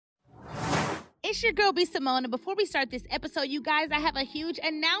it's your girl, B. Simone, and before we start this episode, you guys, I have a huge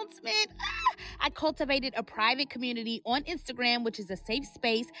announcement. I cultivated a private community on Instagram, which is a safe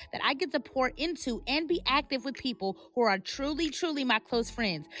space that I get to pour into and be active with people who are truly, truly my close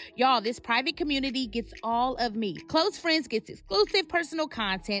friends. Y'all, this private community gets all of me. Close Friends gets exclusive personal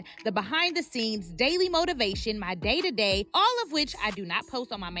content, the behind the scenes, daily motivation, my day-to-day, all of which I do not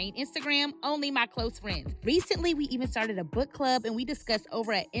post on my main Instagram, only my close friends. Recently, we even started a book club and we discussed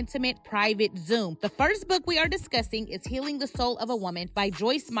over an intimate private Zoom. The first book we are discussing is Healing the Soul of a Woman by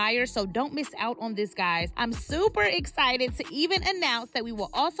Joyce Meyer, so don't miss out on this, guys. I'm super excited to even announce that we will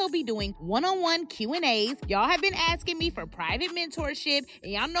also be doing one-on-one Q&As. Y'all have been asking me for private mentorship,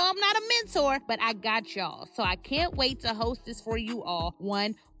 and y'all know I'm not a mentor, but I got y'all. So I can't wait to host this for you all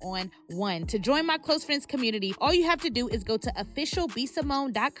one-on-one. To join my close friends community, all you have to do is go to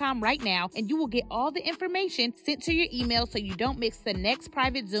officialbsimone.com right now, and you will get all the information sent to your email so you don't miss the next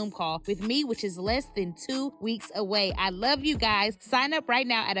private Zoom call with me, which is less than 2 weeks away. I love you guys. Sign up right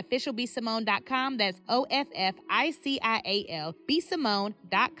now at officialbsimone.com. That's OFFICIAL,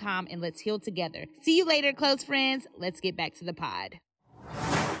 bsimone.com, and let's heal together. See you later, close friends. Let's get back to the pod.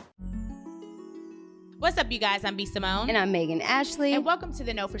 What's up, you guys? I'm B. Simone. And I'm Megan Ashley. And welcome to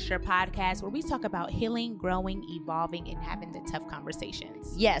the Know For Sure podcast, where we talk about healing, growing, evolving, and having the tough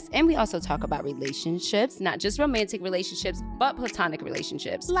conversations. Yes, and we also talk about relationships, not just romantic relationships, but platonic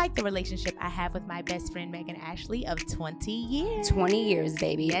relationships. Like the relationship I have with my best friend, Megan Ashley, of 20 years. 20 years,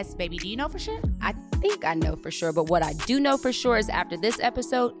 baby. Yes, baby. Do you know for sure? I think I know for sure, but what I do know for sure is after this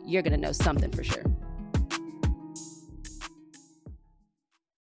episode, you're going to know something for sure.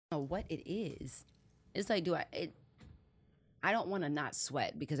 What it is. It's like, I don't want to not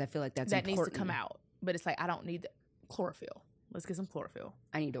sweat because I feel like that important. Needs to come out. But it's like, I don't need the chlorophyll. Let's get some chlorophyll.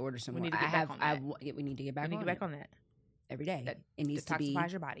 I need to order some more. We need to get back on that. We need to get back on that. We need to get back on that. Every day. It needs to be.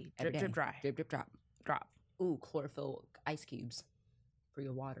 Detoxifies your body. Drip, drip, dry. Drip, drip, drop. Drop. Ooh, chlorophyll ice cubes for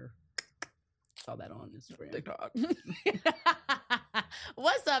your water. Saw that on Instagram. TikTok.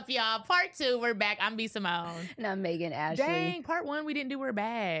 What's up, y'all? Part 2, we're back. I'm B. Simone. And I'm Megan Ashley. Dang, part 1 we didn't do. We're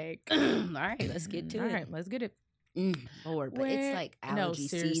back. All right, let's get to it. All right, let's get it. Lord, but it's like allergy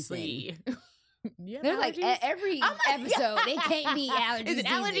season. They're like every episode. It can't be allergies. Is it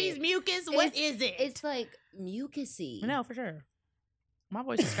allergies, mucus? What is it? It's like mucusy. No, for sure. My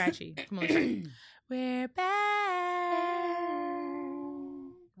voice is scratchy. Come on, we're back.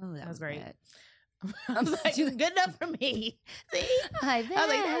 Oh, that was great. Bad. I was like, good enough for me. See? I was like,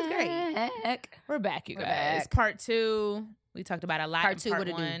 that was great. We're back, you guys. Part 2. We talked about a lot. Part 2, part what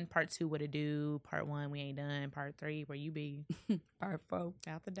it 1. do? Part 2, what it do? Part 1, we ain't done. Part 3, where you be? Part 4,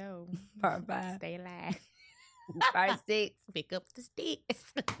 out the door. Part 5, stay alive. Part 6, pick up the sticks.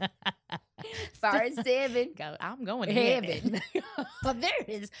 Part 7, go. I'm going to heaven. There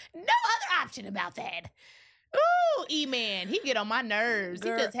is no other option about that. Ooh, E-Man, he get on my nerves.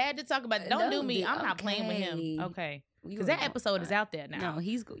 Girl, he just had to talk about it. Don't do me. I'm not playing with him. Okay. Because that episode is out there now. No,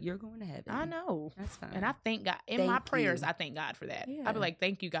 you're going to heaven. I know. That's fine. And I thank God. In my prayers, I thank God for that. Yeah. I'll be like,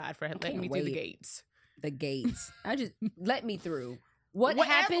 thank you, God, for letting me through the gates. The gates. Let me through. What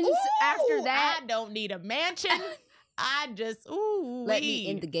happens after that? I don't need a mansion. Let me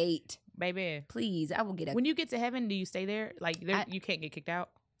in the gate. Baby. Please, I will get up. When you get to heaven, do you stay there? Like, you can't get kicked out?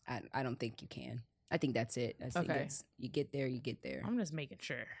 I don't think you can. I think that's it. Okay. You get there, you get there. I'm just making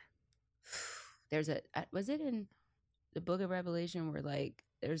sure. There's was it in the book of Revelation where like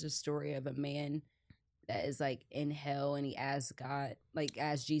there's a story of a man that is like in hell and he asks God, like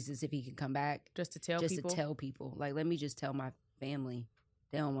asks Jesus if he can come back. Just to tell people. Like, let me just tell my family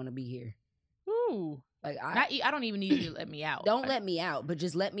they don't want to be here. Ooh. Like I don't even need you to let me out. Don't let me out, but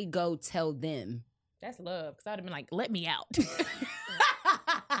just let me go tell them. That's love. Because I would have been like, let me out.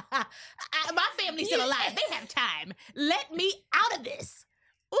 My family's still alive. They have time. Let me out of this.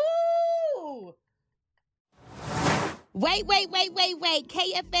 Ooh. Wait.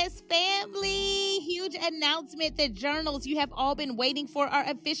 KFS family. Huge announcement. The journals you have all been waiting for are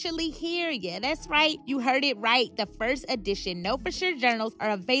officially here. Yeah, that's right. You heard it right. The first edition Know For Sure journals are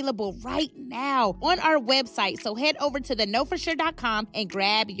available right now on our website. So head over to theknowforsure.com and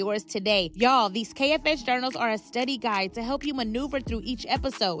grab yours today. Y'all, these KFS journals are a study guide to help you maneuver through each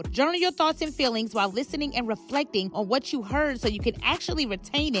episode. Journal your thoughts and feelings while listening and reflecting on what you heard so you can actually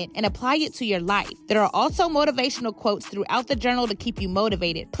retain it and apply it to your life. There are also motivational quotes throughout the journal to keep you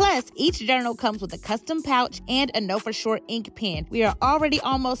motivated. Plus, each journal comes with a custom custom pouch, and a Know For Sure ink pen. We are already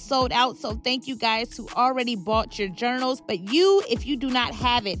almost sold out, so thank you guys who already bought your journals. But if you do not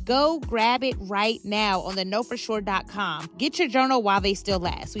have it, go grab it right now on the knowforsure.com. Get your journal while they still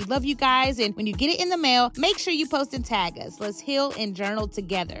last. We love you guys, and when you get it in the mail, make sure you post and tag us. Let's heal and journal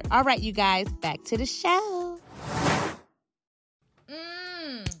together. All right, you guys, back to the show.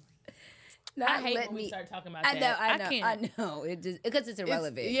 I hate when we start talking about that. I know. It just because it's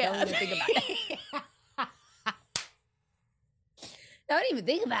irrelevant. Don't even think about it. Don't even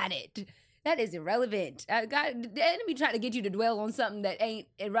think about it. That is irrelevant. God, the enemy trying to get you to dwell on something that ain't.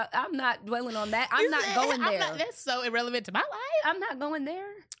 I'm not dwelling on that. I'm not going there. That's so irrelevant to my life. I'm not going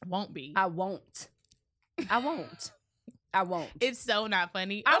there. Won't be. I won't. It's so not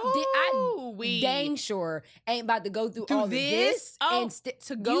funny. I dang sure ain't about to go through all of this and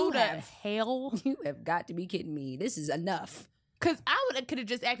to go to hell. You have got to be kidding me. This is enough. Because I could have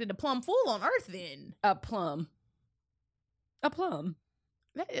just acted a plum fool on Earth then. A plum.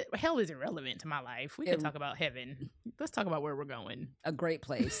 Hell is irrelevant to my life. We can talk about heaven. Let's talk about where we're going. A great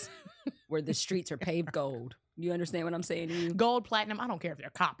place where the streets are paved gold. You understand what I'm saying to you? Gold, platinum, I don't care if they're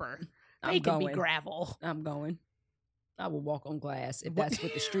copper. They can be gravel. I'm going. I will walk on glass if that's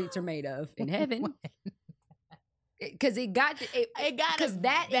what the streets are made of in heaven. Because because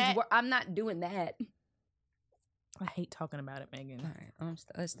that is where I'm not doing that. I hate talking about it, Megan. All right,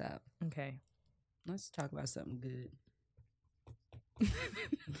 let's stop. Okay, let's talk about something good.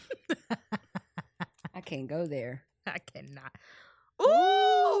 I can't go there. I cannot.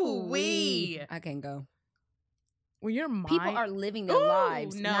 Ooh, I can't go. Well, your mind. People are living their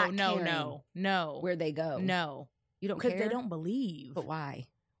lives. No. Where they go. No. You don't care? Because they don't believe. But why?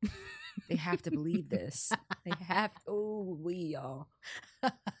 They have to believe this. They have y'all.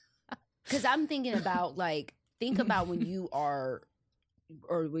 Because I'm thinking about think about when you are,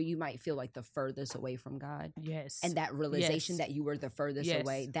 or where you might feel like the furthest away from God. Yes. And that realization that you were the furthest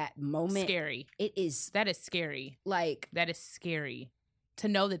away. That moment. Scary. It is. That is scary. That is scary. To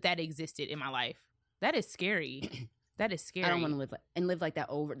know that existed in my life. That is scary. That is scary. I don't want to live like that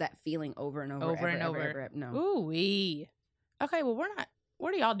feeling over and over and over. Ever. No. Ooh-wee. Okay, well,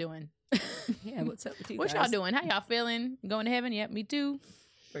 what are y'all doing? Yeah, what's up with you What guys? y'all doing? How y'all feeling? Going to heaven? Yep, me too.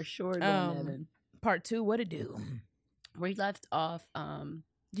 For sure going to heaven. Part 2, what to do? We left off,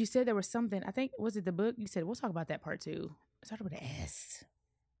 you said there was something, I think, was it the book? You said, we'll talk about that part 2. It started with an S.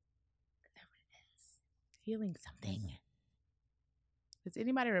 Healing something. Does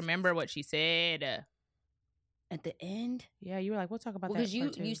anybody remember what she said? At the end? Yeah, you were like, we'll talk about that. Because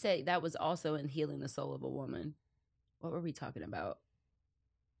you said that was also in healing the soul of a woman. What were we talking about?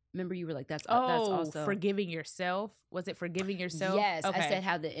 Remember, you were like, that's also forgiving yourself. Was it forgiving yourself? Yes, okay. I said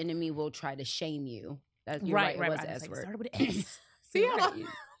how the enemy will try to shame you. You're right. It was I S word. Started with an S. See,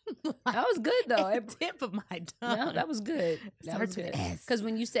 that was good though. Tip of my tongue. No, that was good. Starts with an S. Because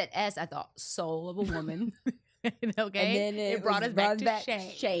when you said S, I thought soul of a woman. Okay, and then it brought us back to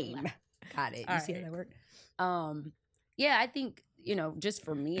shame. Got it. You see how that worked? Yeah, I think, just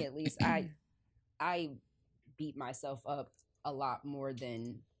for me at least, I beat myself up a lot more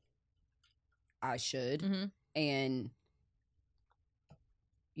than I should. Mm-hmm. And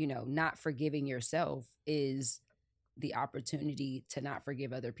not forgiving yourself is the opportunity to not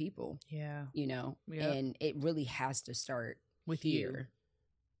forgive other people. Yeah. And it really has to start with here.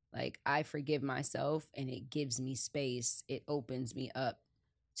 Like, I forgive myself and it gives me space. It opens me up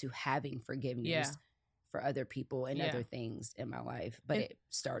to having forgiveness for other people and other things in my life. But it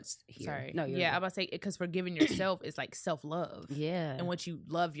starts here. Sorry. No, I'm about to say, because forgiving yourself is like self-love. Yeah. And once you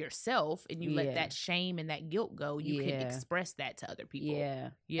love yourself and you let that shame and that guilt go, you can express that to other people. Yeah.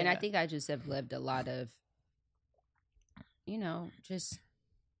 And I think I just have lived a lot of, just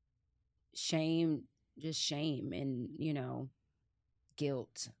shame and,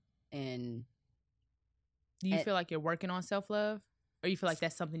 guilt. And do you feel like you're working on self-love, or you feel like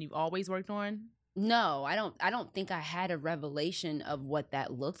that's something you've always worked on? No, I don't think I had a revelation of what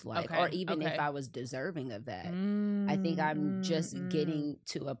that looked like, or even if I was deserving of that. I think I'm just getting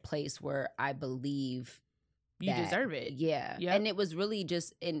to a place where I believe you deserve it. Yeah. Yep. And it was really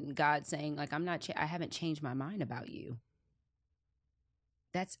just in God saying, like, I haven't changed my mind about you.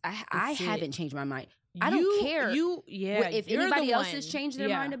 I haven't changed my mind. I don't care. If anybody else has changed their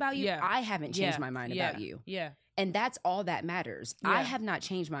mind about you, I haven't changed my mind about you. Yeah. And that's all that matters. Yeah. I have not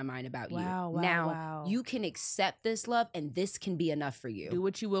changed my mind about you. Now, you can accept this love, and this can be enough for you. Do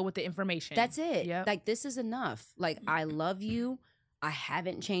what you will with the information. That's it. Yep. Like, this is enough. Like, I love you. I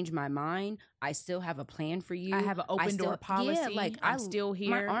haven't changed my mind. I still have a plan for you. I have an open door policy. Yeah, like, I'm still here.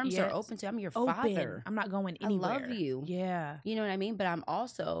 My arms are open to you. I'm your father. I'm not going anywhere. I love you. Yeah. You know what I mean? But I'm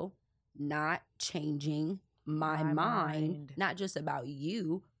also not changing my mind, not just about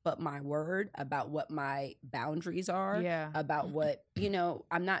you, but my word, about what my boundaries are, about what,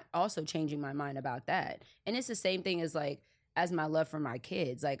 I'm not also changing my mind about that. And it's the same thing as like, as my love for my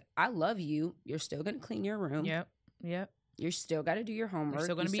kids. Like, I love you. You're still going to clean your room. Yep. You still got to do your homework. You're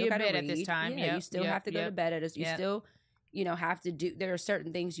still going to be in bed at this time. Yeah, you still have to go to bed at us. You still, have to do, there are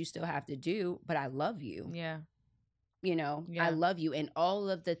certain things you still have to do, but I love you. Yeah. I love you. And all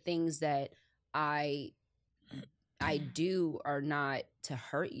of the things that I do are not to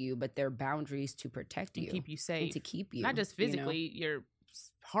hurt you, but they're boundaries to protect you. Keep you safe. And to keep you. Not just physically, your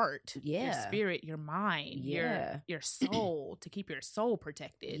heart, your spirit, your mind, your soul, to keep your soul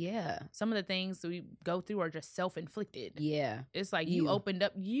protected. Yeah. Some of the things we go through are just self-inflicted. Yeah. It's like you opened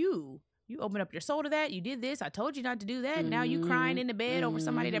up your soul to that. You did this. I told you not to do that. Mm-hmm. Now you crying in the bed over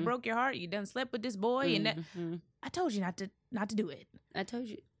somebody that broke your heart. You done slept with this boy and that. I told you not to do it. I told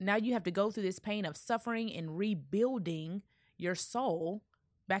you. Now you have to go through this pain of suffering and rebuilding your soul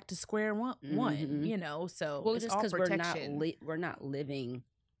back to square one. So well, it's just all because protection. we're not living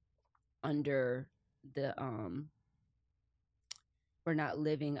under the we're not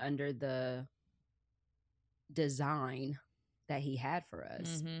living under the design that he had for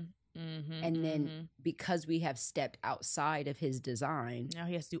us. And then because we have stepped outside of his design, now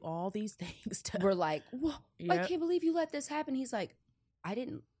he has to do all these things. We're like, whoa, I can't believe you let this happen. He's like, I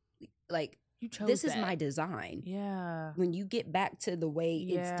didn't, like, you chose this that. is my design. Yeah. When you get back to the way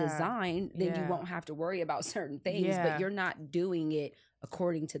it's designed, then you won't have to worry about certain things, but you're not doing it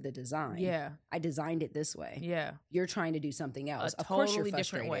according to the design. Yeah. I designed it this way. Yeah. You're trying to do something else. Of course you're totally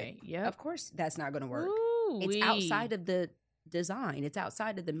frustrated. different way. Yeah. Of course that's not going to work. It's outside of the design. It's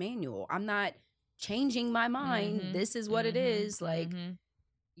outside of the manual. I'm not changing my mind. This is what it is. Like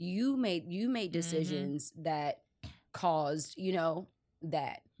you made decisions that caused,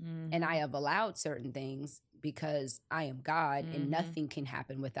 that. And I have allowed certain things because I am God and nothing can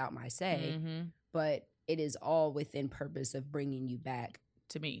happen without my say. But it is all within purpose of bringing you back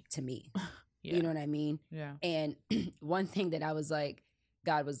to me. You know what I mean? Yeah. And one thing that I was like,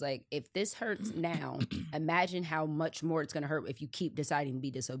 God was like, if this hurts now, imagine how much more it's going to hurt if you keep deciding to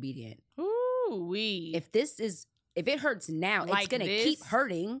be disobedient. Ooh-wee. If it hurts now, like it's going to keep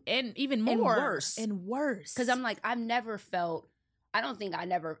hurting. And even more. And worse. Because I'm like,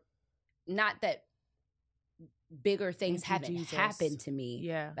 not that bigger things haven't happened to me.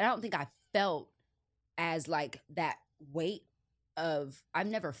 Yeah. But I don't think I felt as like that weight of, I've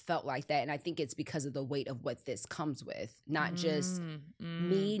never felt like that. And I think it's because of the weight of what this comes with. Not just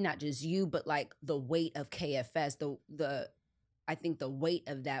me, not just you, but like the weight of KFS. I think the weight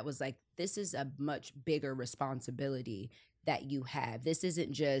of that was like, this is a much bigger responsibility that you have. This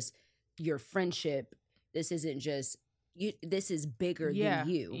isn't just your friendship. This isn't just you. This is bigger than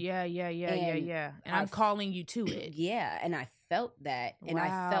you. Yeah. And I'm calling you to it. Yeah. And I felt that. And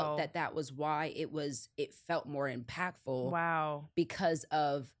I felt that was why it felt more impactful. Wow. Because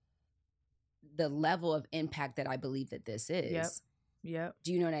of the level of impact that I believe that this is. Yep.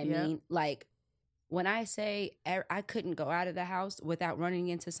 Do you know what I mean? Like when I say I couldn't go out of the house without running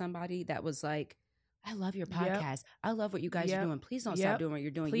into somebody that was like, I love your podcast. I love what you guys are doing. Please don't stop doing what you're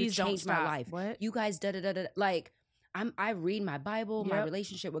doing. Please you changed my life. What? You guys like I read my Bible, my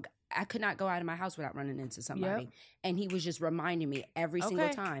relationship with I could not go out of my house without running into somebody. And he was just reminding me every single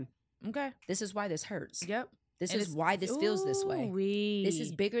time. Okay. This is why this hurts. Yep. This is why this feels this way. This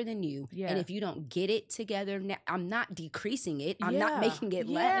is bigger than you. Yeah. And if you don't get it together now, I'm not decreasing it. I'm not making it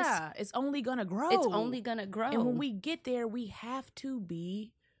less. Yeah. It's only going to grow. It's only going to grow. And when we get there, we have to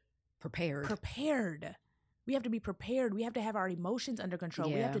be prepared. We have to be prepared. We have to have our emotions under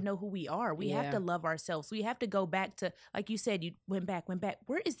control. We have to know who we are. We have to love ourselves. We have to go back to, like you said, you went back.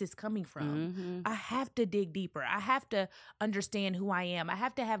 Where is this coming from? I have to dig deeper. I have to understand who I am. I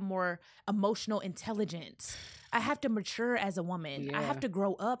have to have more emotional intelligence. I have to mature as a woman. I have to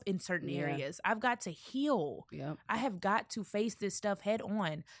grow up in certain areas. I've got to heal. I have got to face this stuff head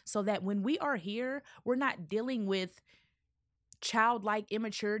on so that when we are here, we're not dealing with childlike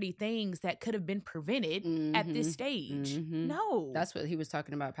immaturity things that could have been prevented at this stage. No. That's what he was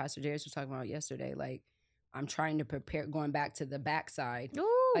talking about. Pastor Darius was talking about yesterday. Like, I'm trying to prepare, going back to the backside.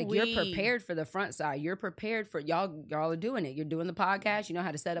 You're prepared for the front side. You're prepared for y'all are doing it. You're doing the podcast. You know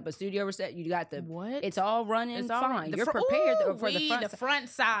how to set up a studio reset. You got the it's all running fine. You're prepared for the front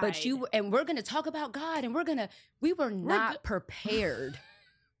side. But we're gonna talk about God, and we were not prepared.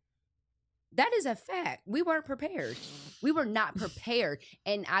 That is a fact. We weren't prepared. We were not prepared.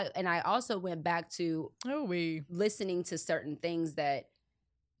 And I also went back to listening to certain things that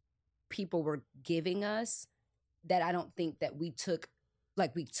people were giving us that I don't think that we took.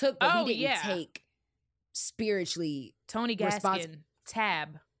 Like we took, but we didn't take spiritually. Tony Gaskin,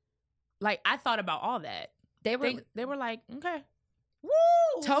 Tab. Like I thought about all that. They were like, okay. Woo!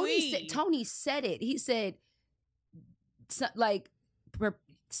 Tony said it. He said,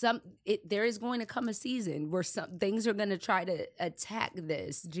 there is going to come a season where some things are going to try to attack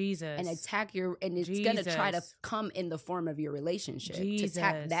this. Jesus. And attack and it's going to try to come in the form of your relationship. To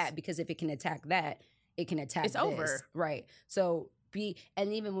attack that, because if it can attack that, it can attack this. It's over. Right. So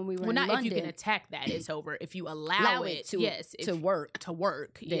and even when we were in London. Not if you can attack that, it's over. If you allow it to work. To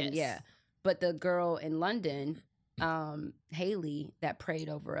work, then, yeah. But the girl in London, Haley, that prayed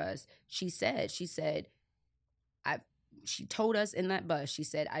over us, she told us in that bus, she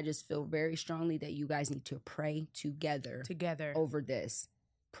said, I just feel very strongly that you guys need to pray together over this.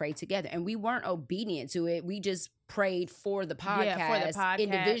 Pray together. And we weren't obedient to it. We just prayed for the podcast,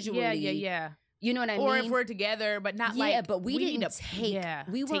 individually. Yeah. You know what I mean? Or if we're together, but not but we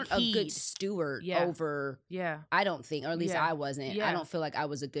weren't a good steward over, I don't think, or at least I wasn't. I don't feel like I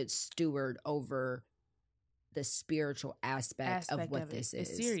was a good steward over the spiritual aspect of what this is.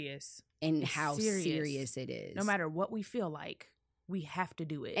 It's serious. And how serious it is. No matter what we feel like, we have to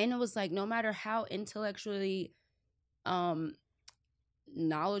do it. And it was like, no matter how intellectually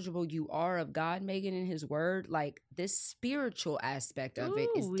knowledgeable you are of God, Megan, and his word, like this spiritual aspect of it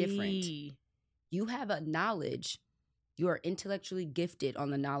is different. You have a knowledge. You are intellectually gifted on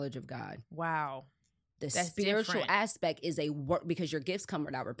the knowledge of God. Wow. That's spiritual aspect is a work, because your gifts come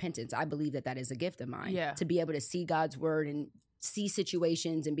without repentance. I believe that is a gift of mine. Yeah. To be able to see God's word and see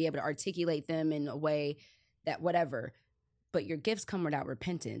situations and be able to articulate them in a way that whatever. But your gifts come without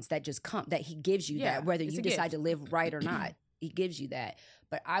repentance. That just that he gives you that, whether you decide to live right or not. He gives you that.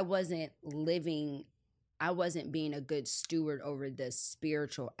 But I wasn't being a good steward over the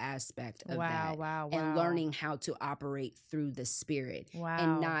spiritual aspect of that. Wow. And learning how to operate through the spirit. Wow.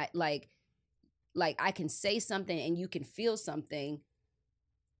 And not like I can say something and you can feel something,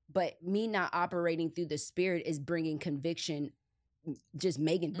 but me not operating through the spirit is bringing conviction, just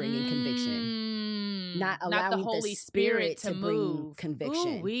Megan bringing conviction. Not allowing the Holy Spirit to bring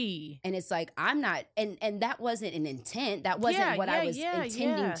conviction. Ooh-wee. And it's like, I'm not, and that wasn't an intent. That wasn't what I was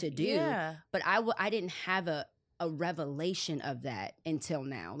intending to do. Yeah. But I didn't have a revelation of that until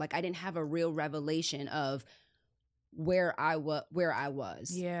now. Like I didn't have a real revelation of where I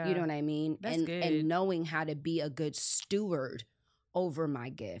was. Yeah. You know what I mean? That's good. And knowing how to be a good steward over my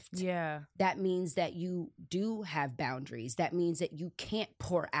gift. Yeah. That means that you do have boundaries. That means that you can't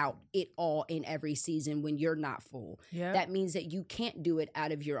pour out it all in every season when you're not full. Yep. That means that you can't do it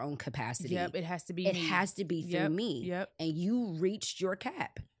out of your own capacity. Yep, it has to be me. Has to be through me. Yep. And you reached your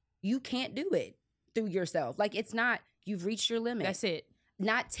cap. You can't do it through yourself. Like it's not, you've reached your limit. That's it.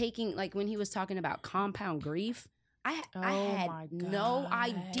 Not taking, like when he was talking about compound grief, I had no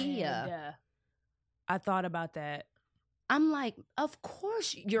idea. I thought about that. I'm like, of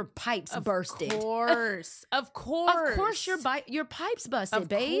course your pipes bursted. Of course your pipes busted,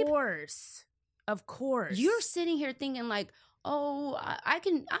 babe. Of course. You're sitting here thinking like, oh, I'm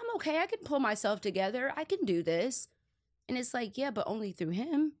okay. I can pull myself together. I can do this. And it's like, yeah, but only through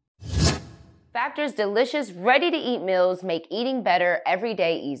him. Factor's delicious, ready-to-eat meals make eating better every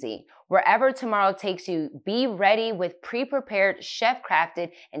day easy. Wherever tomorrow takes you, be ready with pre-prepared,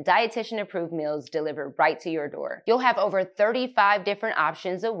 chef-crafted, and dietitian-approved meals delivered right to your door. You'll have over 35 different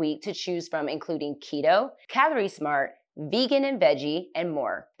options a week to choose from, including keto, calorie smart, vegan and veggie, and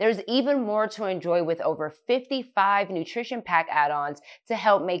more. There's even more to enjoy with over 55 nutrition pack add-ons to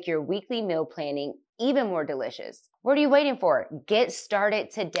help make your weekly meal planning even more delicious. What are you waiting for? Get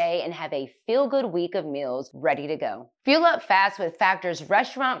started today and have a feel-good week of meals ready to go. Fuel up fast with Factor's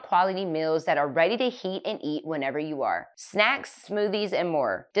restaurant quality meals that are ready to heat and eat whenever you are. Snacks, smoothies, and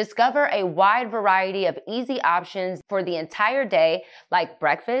more. Discover a wide variety of easy options for the entire day, like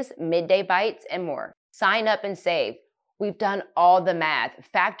breakfast, midday bites, and more. Sign up and save. We've done all the math.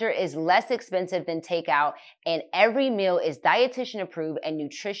 Factor is less expensive than takeout, and every meal is dietitian approved and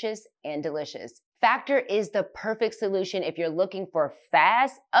nutritious and delicious. Factor is the perfect solution if you're looking for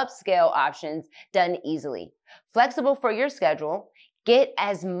fast, upscale options done easily. Flexible for your schedule, get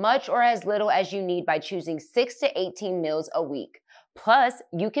as much or as little as you need by choosing 6 to 18 meals a week. Plus,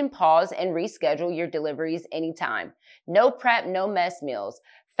 you can pause and reschedule your deliveries anytime. No prep, no mess meals.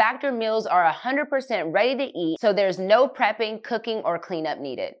 Factor meals are 100% ready to eat, so there's no prepping, cooking, or cleanup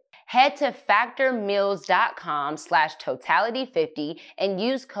needed. Head to factormeals.com/totality50 and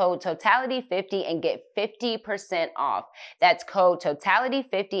use code totality50 and get 50% off. That's code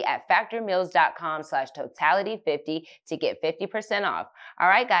totality50 at factormeals.com/totality50 to get 50% off. All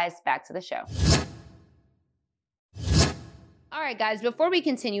right, guys, back to the show. All right, guys, before we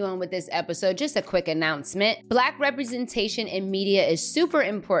continue on with this episode, just a quick announcement. Black representation in media is super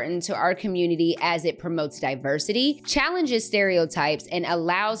important to our community as it promotes diversity, challenges stereotypes, and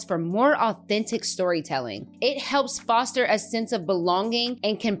allows for more authentic storytelling. It helps foster a sense of belonging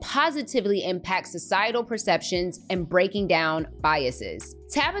and can positively impact societal perceptions and breaking down biases.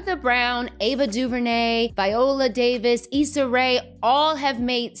 Tabitha Brown, Ava DuVernay, Viola Davis, Issa Rae all have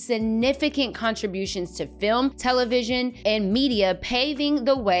made significant contributions to film, television, and media, paving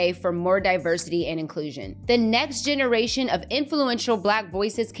the way for more diversity and inclusion. The next generation of influential Black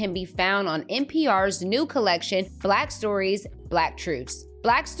voices can be found on NPR's new collection, Black Stories, Black Truths.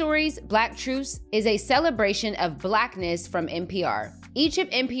 Black Stories, Black Truths is a celebration of Blackness from NPR. Each of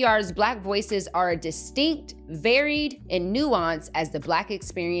NPR's Black voices are distinct, varied, and nuanced as the Black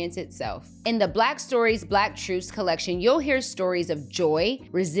experience itself. In the Black Stories, Black Truths collection, you'll hear stories of joy,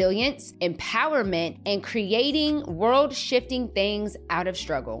 resilience, empowerment, and creating world-shifting things out of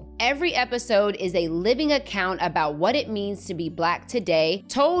struggle. Every episode is a living account about what it means to be Black today,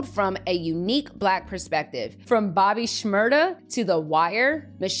 told from a unique Black perspective. From Bobby Shmurda to The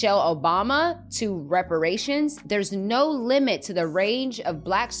Wire, Michelle Obama to reparations, there's no limit to the range of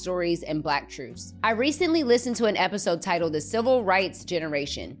Black stories and Black truths. I recently listened to an episode titled The Civil Rights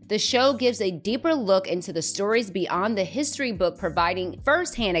Generation. The show gives a deeper look into the stories beyond the history book, providing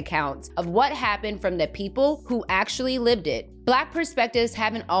firsthand accounts of what happened from the people who actually lived it. Black perspectives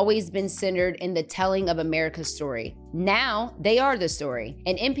haven't always been centered in the telling of America's story. Now, they are the story.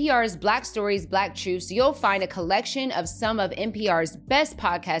 In NPR's Black Stories, Black Truths, you'll find a collection of some of NPR's best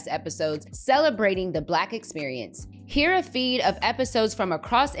podcast episodes celebrating the Black experience. Hear a feed of episodes from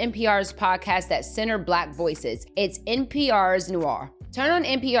across NPR's podcasts that center Black voices. It's NPR's Noir. Turn on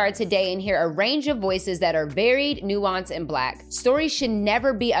NPR today and hear a range of voices that are varied, nuanced, and Black. Stories should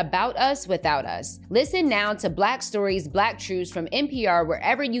never be about us without us. Listen now to Black Stories, Black Truths from NPR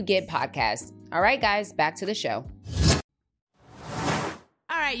wherever you get podcasts. All right, guys, back to the show.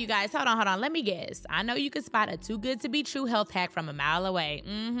 All right, you guys, hold on. Let me guess. I know you can spot a too good to be true health hack from a mile away.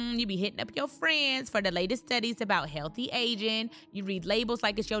 You be hitting up your friends for the latest studies about healthy aging. You read labels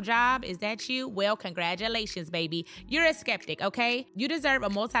like it's your job. Is that you? Well, congratulations, baby. You're a skeptic, okay? You deserve a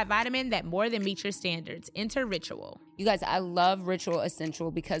multivitamin that more than meets your standards. Enter Ritual. You guys, I love Ritual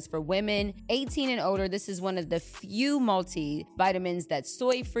Essential because for women 18 and older, this is one of the few multivitamins that's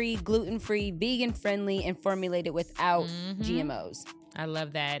soy-free, gluten-free, vegan-friendly, and formulated without GMOs. I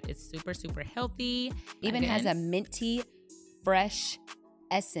love that. It's super, super healthy. Even has a minty, fresh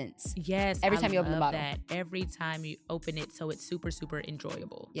essence. Yes. Every time you open the bottle. That. Every time you open it, so it's super, super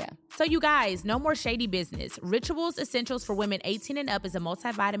enjoyable. Yeah. So you guys, no more shady business. Ritual's Essentials for Women 18 and Up is a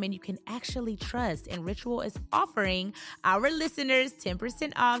multivitamin you can actually trust. And Ritual is offering our listeners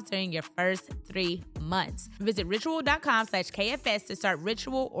 10% off during your first 3 months. Visit ritual.com/KFS to start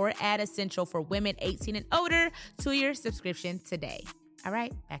Ritual or add Essential for Women 18 and older to your subscription today. All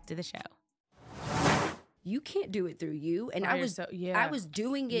right, back to the show. You can't do it through you. And I was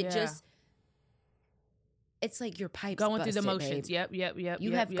doing it just, it's like your pipes going busted, through the motions. Babe. Yep.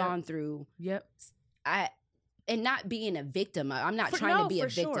 You have gone through. Yep. And not being a victim. I'm not trying to be a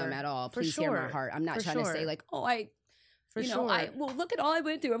victim at all. Please hear my heart. I'm not trying to say like, well, look at all I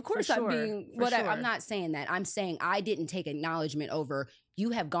went through. Of course I'm being whatever. I'm not saying that. I'm saying I didn't take acknowledgement over, you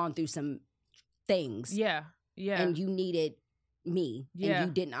have gone through some things. Yeah. And you needed me. Yeah. And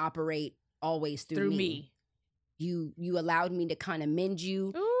you didn't operate always through me. You allowed me to kind of mend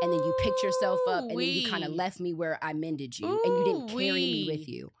you, and then you picked yourself up, and then you kind of left me where I mended you, and you didn't carry me with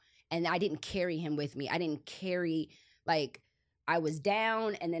you. And I didn't carry him with me. I didn't carry, like, I was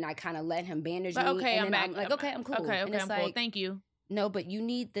down, and then I kind of let him bandage me. Okay, and I'm back. I'm like, okay, I'm cool. Okay, and it's I'm like, cool. Thank you. No, but you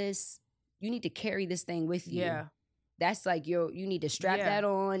need this. You need to carry this thing with you. Yeah. That's like you need to strap that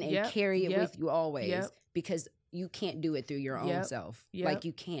on and carry it with you always, because you can't do it through your own self. Like,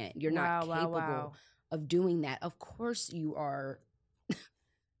 you can't. You're not capable of doing that. Of course you are.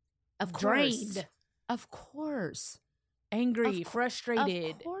 Of course. Drained. Of course. Angry,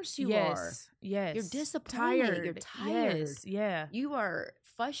 frustrated. Of course you are. Yes. You're disappointed. Tired. You're tired. Yes. Yeah. You are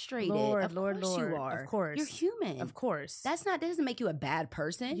frustrated. Lord. You are. Of course. You're human. Of course. That doesn't make you a bad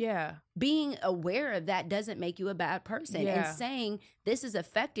person. Yeah. Being aware of that doesn't make you a bad person. Yeah. And saying this is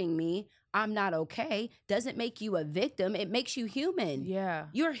affecting me, I'm not okay, doesn't make you a victim. It makes you human. Yeah.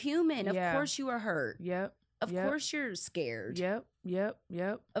 You're human. Of course you are hurt. Yep. Of course you're scared. Yep.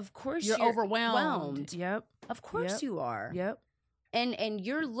 Of course you're overwhelmed. Yep. Of course you are. Yep. And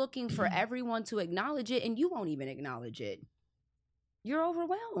you're looking for everyone to acknowledge it, and you won't even acknowledge it. You're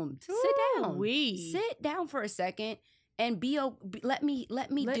overwhelmed. Sit down. Sit down for a second and let me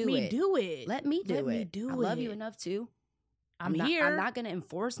do it. Do it. Let me do Let it. me do I it. love you enough to. I'm here. I'm not going to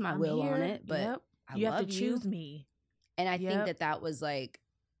enforce my will on it, but you have to choose me. And I think that was like,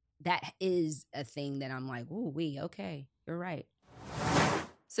 that is a thing that I'm like, ooh, okay, you're right.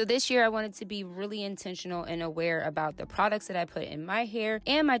 So this year I wanted to be really intentional and aware about the products that I put in my hair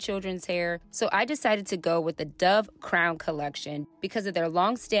and my children's hair. So I decided to go with the Dove Crown Collection because of their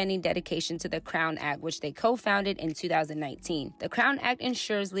long-standing dedication to the Crown Act, which they co-founded in 2019. The Crown Act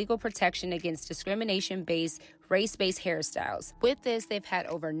ensures legal protection against discrimination-based race-based hairstyles. With this, they've had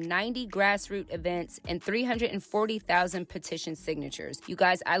over 90 grassroots events and 340,000 petition signatures. You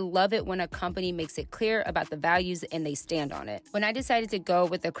guys, I love it when a company makes it clear about the values and they stand on it. When I decided to go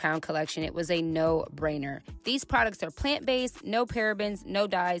with the Crown Collection, it was a no-brainer. These products are plant-based, no parabens, no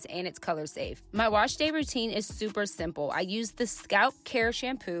dyes, and it's color safe. My wash day routine is super simple. I use the Scalp Care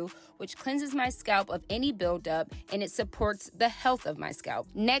Shampoo, which cleanses my scalp of any buildup, and it supports the health of my scalp.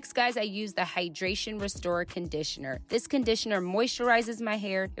 Next, guys, I use the Hydration Restore Conditioner. This conditioner moisturizes my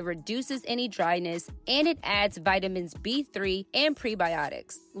hair, it reduces any dryness, and it adds vitamins B3 and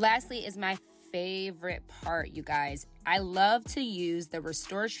prebiotics. Lastly is my favorite part, you guys. I love to use the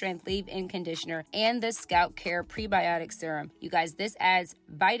Restore Strength Leave-In Conditioner and the Scalp Care Prebiotic Serum. You guys, this adds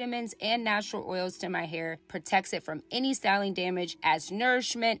vitamins and natural oils to my hair, protects it from any styling damage, adds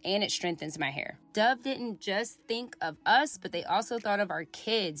nourishment, and it strengthens my hair. Dove didn't just think of us, but they also thought of our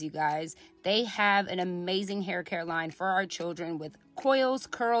kids, you guys. They have an amazing hair care line for our children with coils,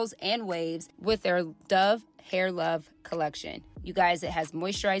 curls, and waves with their Dove Hair Love collection. You guys, it has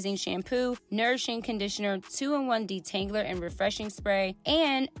moisturizing shampoo, nourishing conditioner, 2-in-1 detangler and refreshing spray,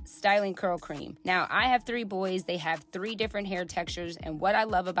 and styling curl cream. Now, I have 3 boys. They have 3 different hair textures, and what I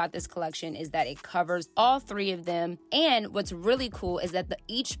love about this collection is that it covers all 3 of them. And what's really cool is that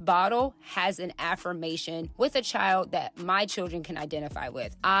each bottle has an affirmation with a child that my children can identify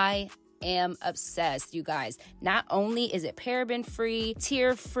with. I am obsessed, you guys. Not only is it paraben free,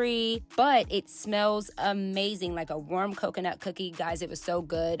 tear free, but it smells amazing, like a warm coconut cookie. Guys, it was so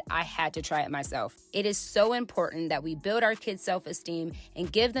good. I had to try it myself. It is so important that we build our kids' self-esteem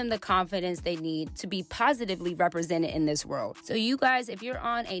and give them the confidence they need to be positively represented in this world. So you guys, if you're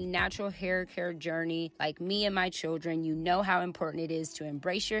on a natural hair care journey like me and my children, you know how important it is to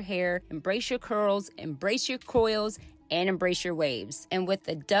embrace your hair, embrace your curls, embrace your coils, and embrace your waves. And with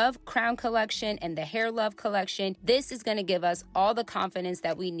the Dove Crown Collection and the Hair Love Collection, this is gonna give us all the confidence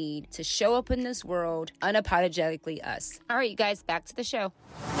that we need to show up in this world unapologetically us. All right, you guys, back to the show.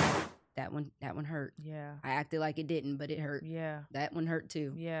 That one hurt. Yeah. I acted like it didn't, but it hurt. Yeah. That one hurt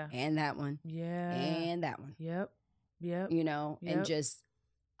too. Yeah. And that one. Yeah. And that one. Yep. You know, and just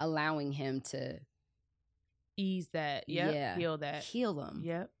allowing him to ease that. Yep. Yeah. Heal that. Heal them.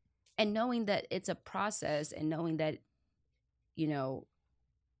 Yep. And knowing that it's a process and knowing that, you know,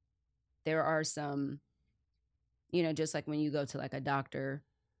 there are some, you know, just like when you go to like a doctor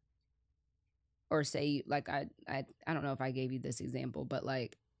or say like, I don't know if I gave you this example, but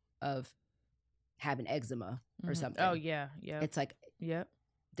like of having eczema or something. Oh yeah. Yeah. It's like, yep.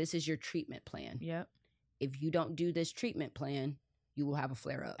 This is your treatment plan. Yep. If you don't do this treatment plan, you will have a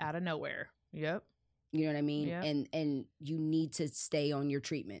flare up. Out of nowhere. Yep. You know what I mean? Yep. And you need to stay on your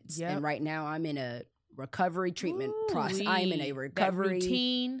treatments. Yep. And right now I'm in a recovery treatment process. I'm in a recovery that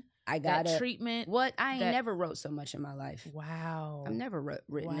routine. I got that treatment. What I ain't never wrote so much in my life. Wow. I've never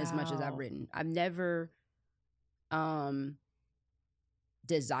written as much as I've written. I've never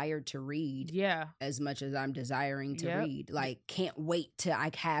desired to read as much as I'm desiring to read. Like, can't wait till I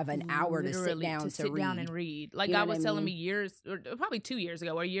have an hour to sit down to read. Down and read. Like, God was telling me years, or probably 2 years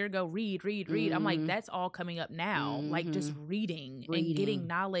ago, or a year ago, read. I'm like, that's all coming up now. Like, just reading and getting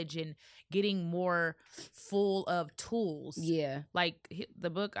knowledge and getting more full of tools. Yeah. Like, the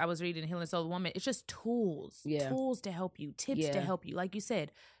book I was reading, Healing Soul of the Woman, it's just tools. Yeah. Tools to help you, tips to help you. Like you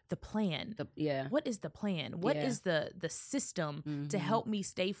said, the plan. What is the plan? What is the system to help me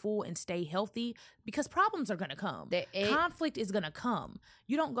stay full and stay healthy? Because problems are going to come. Conflict is going to come.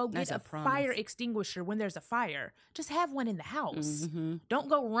 You don't go get a fire extinguisher when there's a fire. Just have one in the house. Don't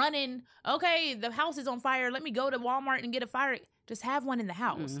go running. Okay, the house is on fire. Let me go to Walmart and get a fire. Just have one in the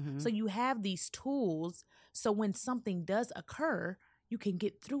house. So you have these tools. So when something does occur, you can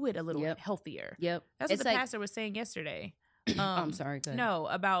get through it a little healthier. Yep. That's what the pastor was saying yesterday. I'm sorry. Go ahead. No,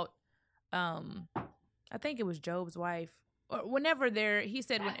 about I think it was Job's wife. Or whenever he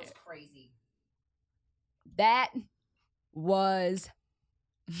said that was crazy. That was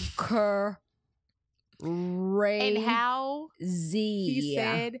crazy. And how she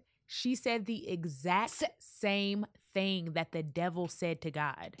said the exact same thing that the devil said to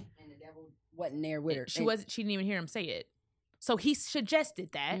God. And the devil wasn't there with her. She didn't even hear him say it. So he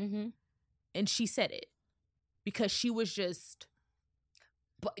suggested that, and she said it. because she was just.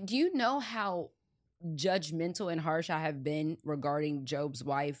 But do you know how judgmental and harsh I have been regarding Job's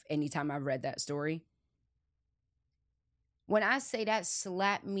wife anytime I've read that story? When I say that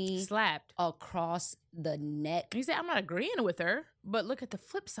slapped across the neck. You say, I'm not agreeing with her, but look at the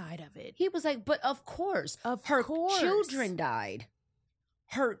flip side of it. He was like, but of course. Her children died.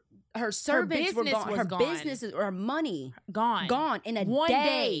 Her servants were gone. Her businesses, her money. Gone in a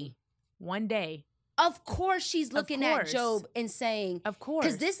day. One day. Of course she's looking at Job and saying, of course.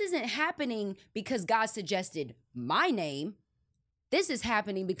 Because this isn't happening because God suggested my name. This is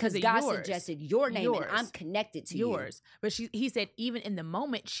happening because God suggested your name and I'm connected to yours. But he said even in the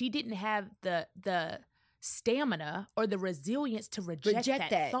moment, she didn't have the stamina or the resilience to reject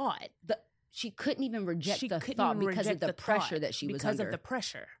that thought. She couldn't even reject the thought because of the pressure that she was under. Because of the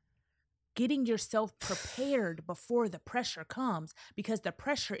pressure. Getting yourself prepared before the pressure comes, because the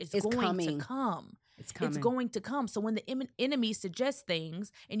pressure is going to come. It's coming. It's going to come. So when the enemy suggests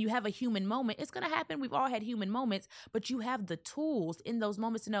things and you have a human moment, it's going to happen. We've all had human moments, but you have the tools in those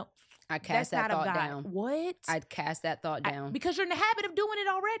moments to know. I cast that thought down. What? I'd cast that thought down. Because you're in the habit of doing it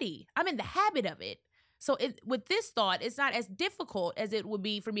already. I'm in the habit of it. So with this thought, it's not as difficult as it would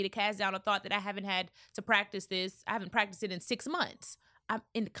be for me to cast down a thought that I haven't had to practice this. I haven't practiced it in 6 months. I'm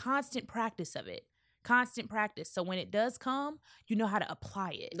in constant practice of it. Constant practice. So when it does come, you know how to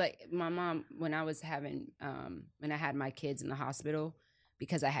apply it. Like my mom, when I was having, when I had my kids in the hospital,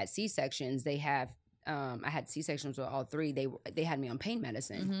 because I had C-sections, I had C-sections with all 3. They had me on pain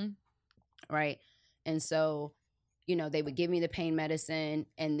medicine, right? And so, they would give me the pain medicine,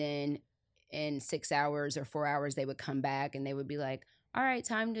 and then in 6 hours or 4 hours, they would come back and they would be like, all right,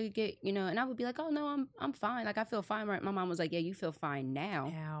 time to get, and I would be like, oh no, I'm fine. Like I feel fine, right? My mom was like, yeah, you feel fine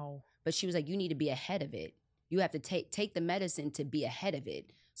now. But she was like, you need to be ahead of it. You have to take the medicine to be ahead of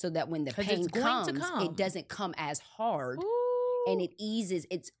it so that when the pain comes, it doesn't come as hard. Ooh. And it eases.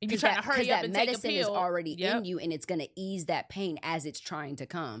 Because that medicine is already in you, and it's going to ease that pain as it's trying to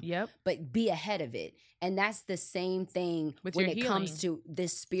come. Yep. But be ahead of it. And that's the same thing when it comes to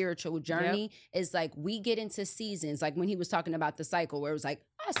this spiritual journey. Yep. Is like we get into seasons, like when he was talking about the cycle, where it was like,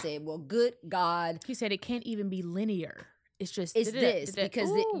 I said, well, good God. He said it can't even be linear. It's just because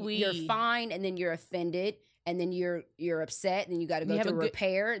you're fine, and then you're offended, and then you're upset, and then you got to go through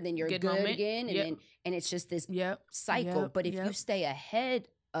repair, and then you're good again, and then it's just this cycle. But if you stay ahead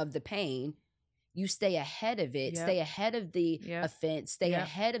of the pain, you stay ahead of it, stay ahead of the offense, stay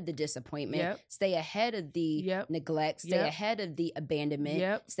ahead of the disappointment, stay ahead of the neglect, stay ahead of the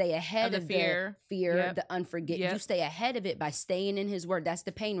abandonment, stay ahead of the fear, the unforgiveness. You stay ahead of it by staying in his word. That's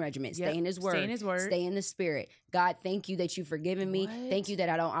the pain regimen. Stay in his word. Stay in the spirit. God, thank you that you've forgiven me. Thank you that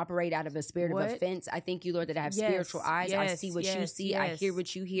I don't operate out of a spirit of offense. I thank you, Lord, that I have spiritual eyes. I see what you see. I hear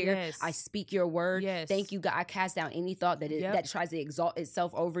what you hear. I speak your word. Thank you, God. I cast down any thought that tries to exalt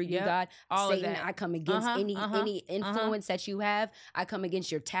itself over you, God. Satan, I come against any influence that you have. I come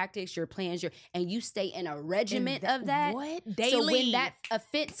against your tactics, your plans, and you stay in a regiment of that. Daily. So when that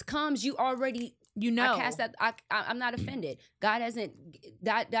offense comes, you already I cast that. I'm not offended. God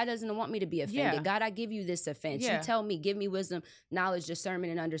doesn't want me to be offended. God, I give you this offense. You tell me, give me wisdom, knowledge,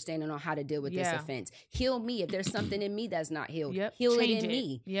 discernment, and understanding on how to deal with this offense. Heal me if there's something in me that's not healed. Heal it in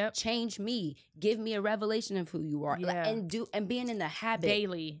me. Change me. Give me a revelation of who you are. And being in the habit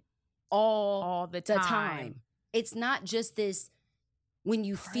daily. All the time. It's not just this when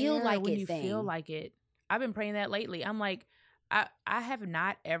you feel like it thing. Feel like it. I've been praying that lately. I'm like, I have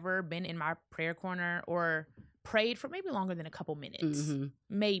not ever been in my prayer corner or prayed for maybe longer than a couple minutes.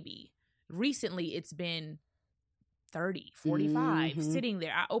 Maybe. Recently, it's been 30, 45, sitting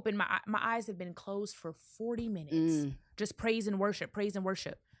there. I opened my eyes have been closed for 40 minutes. Just praise and worship.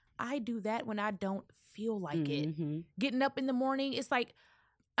 I do that when I don't feel like it. Getting up in the morning, it's like,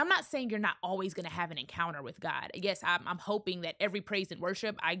 I'm not saying you're not always going to have an encounter with God. Yes, I'm hoping that every praise and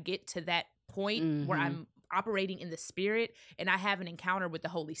worship, I get to that point where I'm operating in the spirit and I have an encounter with the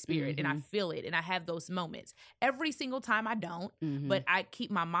Holy Spirit and I feel it and I have those moments. Every single time I don't, but I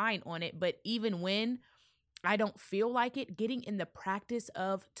keep my mind on it. But even when I don't feel like it, getting in the practice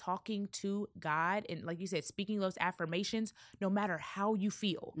of talking to God and, like you said, speaking those affirmations, no matter how you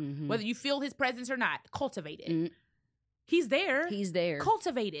feel, whether you feel his presence or not, cultivate it. He's there.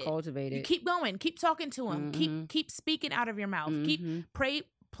 Cultivate it. You keep going. Keep talking to him. Keep speaking out of your mouth. Keep play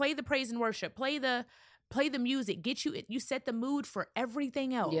the praise and worship. Play the music. You set the mood for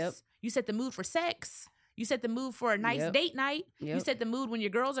everything else. You set the mood for sex. You set the mood for a nice date night. You set the mood when your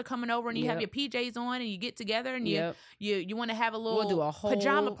girls are coming over and you have your PJs on and you get together and you want to have a little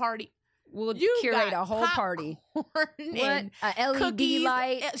pajama party. We'll You curate got a whole party. What? A LED Cookies,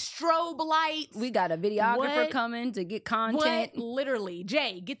 light. strobe lights. We got a videographer coming to get content. What? Literally,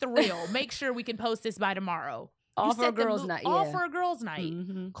 Jay, get the reel. Make sure we can post this by tomorrow. All for a girls' night. All for a girls' night.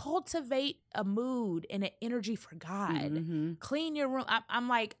 Mm-hmm. Cultivate a mood and an energy for God. Mm-hmm. Clean your room. I'm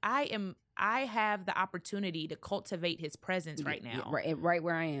like, I have the opportunity to cultivate his presence right now. Right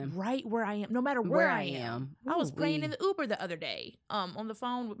where I am. Right where I am. No matter where I am. I was praying in the Uber the other day. On the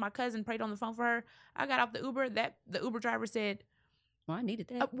phone with my cousin, prayed on the phone for her. I got off the Uber. The Uber driver said, well, I needed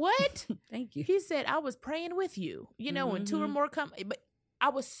that. What? Thank you. He said, I was praying with you. You know, when two or more come. But I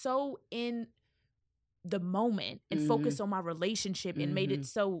was so in the moment and focused on my relationship and made it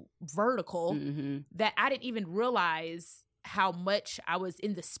so vertical that I didn't even realize how much I was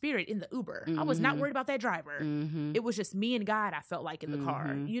in the spirit in the Uber. I was not worried about that driver. It was just me and God, I felt like, in the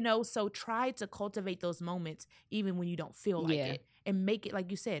car, you know? So try to cultivate those moments even when you don't feel like it, and make it,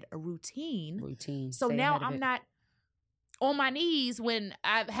 like you said, a routine. So now I'm not on my knees when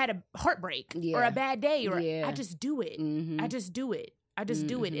I've had a heartbreak or a bad day, or I just do it. I just do it. I just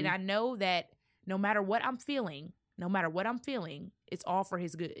do it. And I know that no matter what I'm feeling, it's all for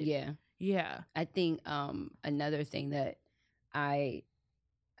his good. Yeah. I think another thing that I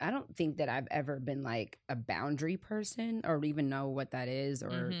don't think that I've ever been like a boundary person or even know what that is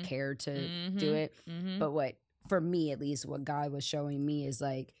or care to do it. But what, for me at least, what God was showing me is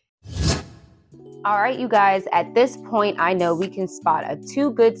like, all right, you guys, at this point, I know we can spot a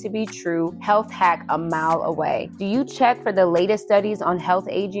too good to be true health hack a mile away. Do you check for the latest studies on health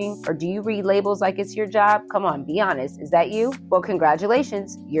aging, or do you read labels like it's your job? Come on, be honest. Is that you? Well,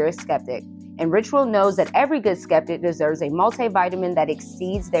 congratulations, you're a skeptic. And Ritual knows that every good skeptic deserves a multivitamin that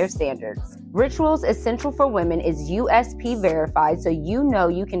exceeds their standards. Ritual's Essential for Women is USP verified, so you know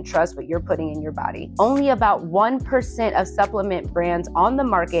you can trust what you're putting in your body. Only about 1% of supplement brands on the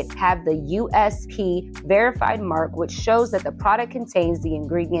market have the USP verified mark, which shows that the product contains the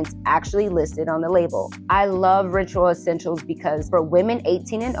ingredients actually listed on the label. I love Ritual Essentials because for women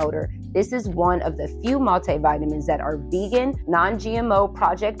 18 and older, this is one of the few multivitamins that are vegan, non-GMO,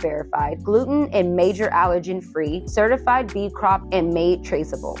 project verified, gluten and major allergen free, certified B Crop, and made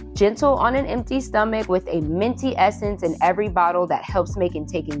traceable. Gentle on an empty stomach with a minty essence in every bottle that helps making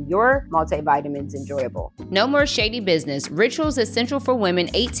taking your multivitamins enjoyable. No more shady business. Ritual's Essential for Women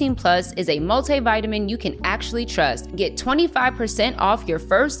 18 Plus is a multivitamin you can actually trust. Get 25% off your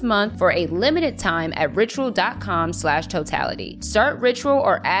first month for a limited time at ritual.com/totality. Start Ritual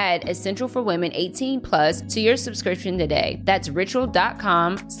or add Essential for Women 18 Plus to your subscription today. That's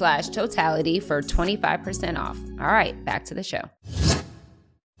ritual.com/totality for 25% off. All right, back to the show.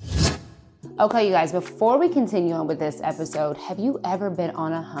 Okay, you guys, before we continue on with this episode, have you ever been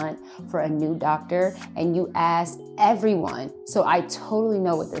on a hunt for a new doctor and you asked everyone? So I totally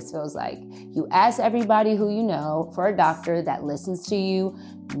know what this feels like. You ask everybody who you know for a doctor that listens to you,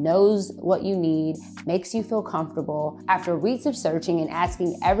 knows what you need, makes you feel comfortable. After weeks of searching and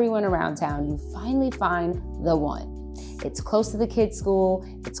asking everyone around town, you finally find the one. It's close to the kids' school,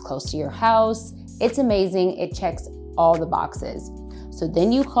 it's close to your house, it's amazing, it checks all the boxes. So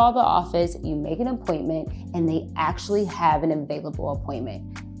then you call the office, you make an appointment, and they actually have an available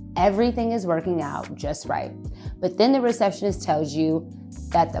appointment. Everything is working out just right. But then the receptionist tells you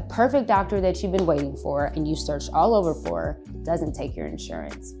that the perfect doctor that you've been waiting for and you searched all over for doesn't take your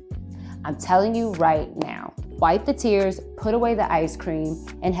insurance. I'm telling you right now, wipe the tears, put away the ice cream,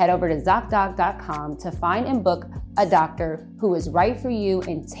 and head over to ZocDoc.com to find and book a doctor who is right for you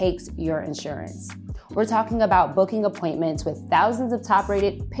and takes your insurance. We're talking about booking appointments with thousands of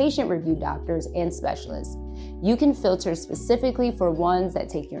top-rated patient-reviewed doctors and specialists. You can filter specifically for ones that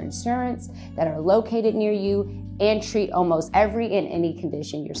take your insurance, that are located near you, and treat almost every and any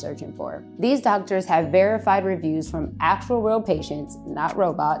condition you're searching for. These doctors have verified reviews from actual real patients, not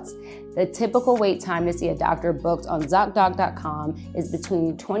robots. The typical wait time to see a doctor booked on ZocDoc.com is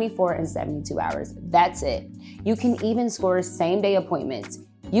between 24 and 72 hours. That's it. You can even score same-day appointments.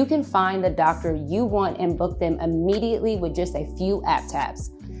 You can find the doctor you want and book them immediately with just a few app taps.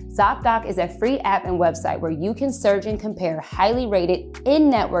 ZocDoc is a free app and website where you can search and compare highly rated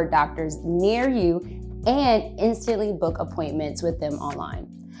in-network doctors near you and instantly book appointments with them online.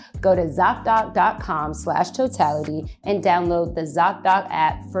 Go to ZocDoc.com/totality and download the ZocDoc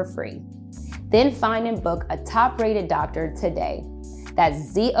app for free. Then find and book a top-rated doctor today.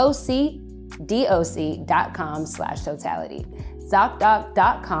 That's ZocDoc.com/totality.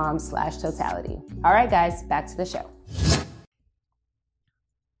 ZocDoc.com/totality. All right, guys, back to the show.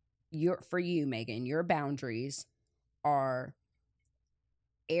 For you, Megan, your boundaries are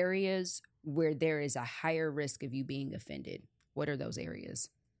areas where there is a higher risk of you being offended. What are those areas?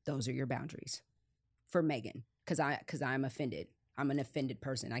 those are your boundaries for Megan. Because I'm offended. I'm an offended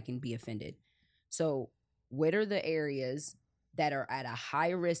person. I can be offended. So what are the areas that are at a high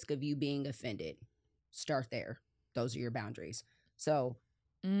risk of you being offended? Start there. Those are your boundaries. So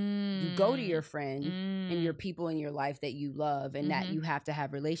you go to your friend and your people in your life that you love and that you have to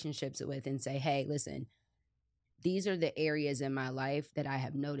have relationships with and say, hey, listen, these are the areas in my life that I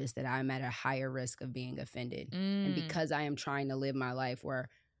have noticed that I'm at a higher risk of being offended. And because I am trying to live my life where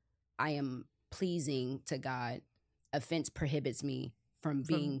I am pleasing to God, offense prohibits me from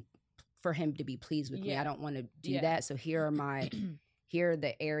being for him to be pleased with me. I don't want to do that. So here are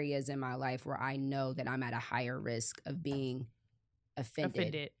the areas in my life where I know that I'm at a higher risk of being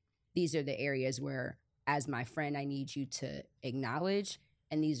offended. These are the areas where, as my friend, I need you to acknowledge.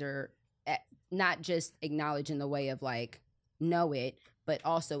 And these are not just acknowledge in the way of like, know it, but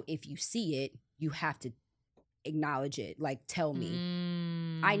also if you see it, you have to acknowledge it. Like, tell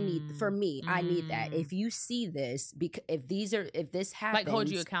me. I need that. If you see this, because if this happens, like hold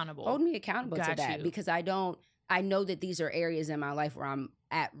you accountable. Hold me accountable to that, because I know that these are areas in my life where I'm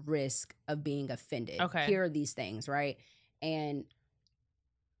at risk of being offended. Okay. Here are these things, right? And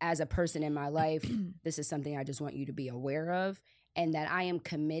as a person in my life, this is something I just want you to be aware of, and that I am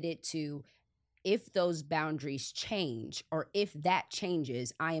committed to. If those boundaries change, or if that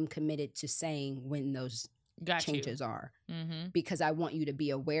changes, I am committed to saying when those changes are, because I want you to be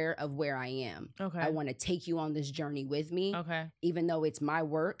aware of where I am. Okay. I want to take you on this journey with me. Okay. Even though it's my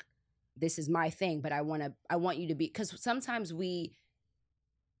work, this is my thing, but I want you to be, because sometimes we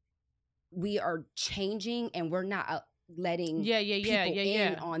are changing and we're not letting people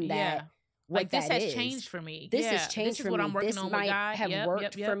in on that. Yeah. Like, this has changed for me. This has changed for me. This is what I'm working on with God. This might have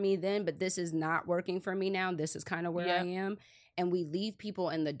worked for me then, but this is not working for me now. This is kind of where I am. And we leave people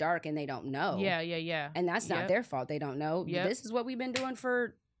in the dark and they don't know. Yeah. And that's not their fault. They don't know. This is what we've been doing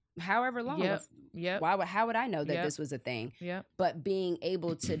for however long. How would I know that this was a thing? But being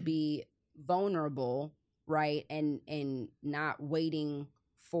able to be vulnerable, right? And not waiting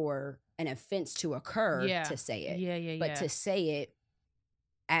for an offense to occur to say it. But to say it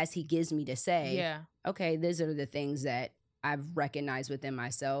as he gives me to say, okay, these are the things that I've recognized within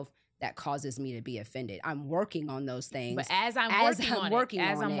myself that causes me to be offended. I'm working on those things. But as I'm working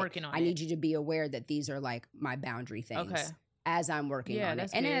on it, I need you to be aware that these are like my boundary things. Okay. As I'm working on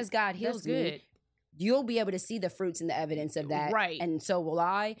it. And as God heals me, you'll be able to see the fruits and the evidence of that. Right. And so will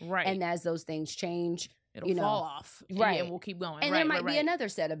I. Right. And as those things change, it'll fall off. Right. And we'll keep going. And there might be another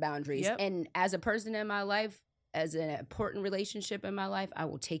set of boundaries. And as a person in my life, as an important relationship in my life, I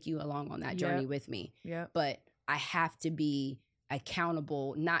will take you along on that journey with me. But I have to be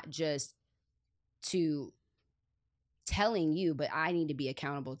accountable, not just to telling you, but I need to be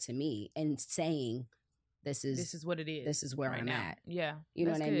accountable to me and saying, this is what it is. This is where I'm at. Yeah. You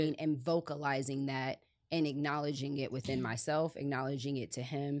know what I mean? And vocalizing that and acknowledging it within myself, acknowledging it to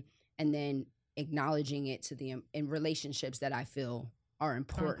him, and then acknowledging it to in relationships that I feel are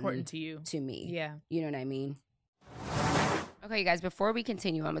important to you, to me. Yeah. You know what I mean? Okay, you guys, before we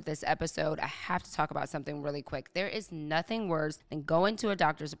continue on with this episode, I have to talk about something really quick. There is nothing worse than going to a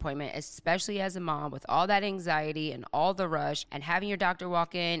doctor's appointment, especially as a mom, with all that anxiety and all the rush, and having your doctor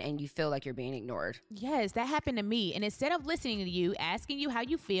walk in and you feel like you're being ignored. Yes, that happened to me. And instead of listening to you, asking you how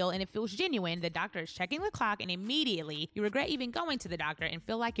you feel, and it feels genuine, the doctor is checking the clock, and immediately you regret even going to the doctor and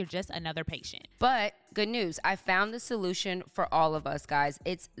feel like you're just another patient. But good news, I found the solution for all of us, guys.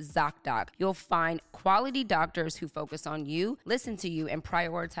 It's ZocDoc. You'll find quality doctors who focus on you, listen to you, and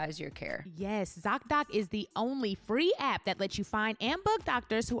prioritize your care. Yes, ZocDoc is the only free app that lets you find and book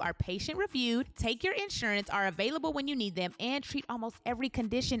doctors who are patient-reviewed, take your insurance, are available when you need them, and treat almost every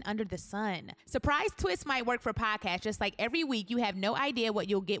condition under the sun. Surprise twists might work for podcasts, just like every week you have no idea what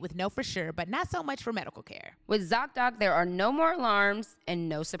you'll get with Know For Sure, but not so much for medical care. With ZocDoc, there are no more alarms and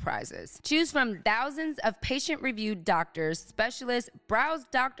no surprises. Choose from thousands of patient-reviewed doctors, specialists, browse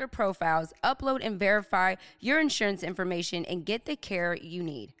doctor profiles, upload and verify your insurance information, and get the care you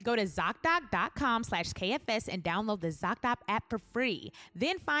need. Go to ZocDoc.com/KFS and download the ZocDoc app for free.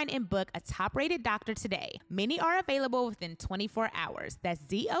 Then find and book a top-rated doctor today. Many are available within 24 hours. That's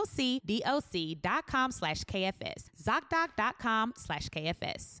ZocDoc.com/KFS.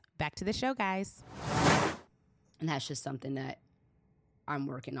 ZocDoc.com/KFS. Back to the show, guys. And that's just something that I'm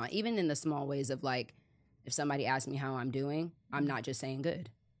working on. Even in the small ways of like, if somebody asks me how I'm doing, I'm not just saying good.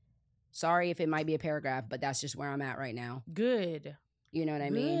 Sorry if it might be a paragraph, but that's just where I'm at right now. Good. You know what I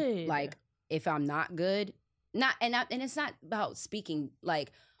mean? Like, if I'm not good, and it's not about speaking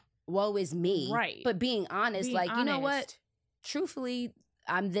like, woe is me. Right. But being honest, you know what? Truthfully,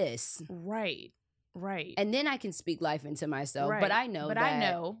 I'm this. Right. Right. And then I can speak life into myself. Right. But I know I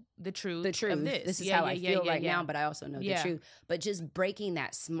know the truth. The truth. Of this. This is how I feel right now, but I also know the truth. But just breaking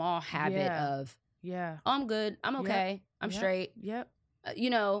that small habit of, oh, I'm good. I'm okay. I'm straight. Yep. You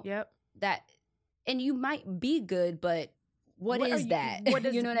know, that, and you might be good, but what is that? What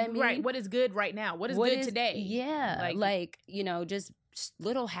is, you know what I mean? Right. What is good right now? What is good today? Yeah. Like, you know, just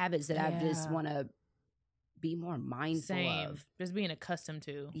little habits that I just want to be more mindful of. Just being accustomed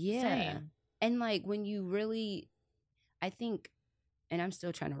to. Yeah. Same. And like when you really, I think, and I'm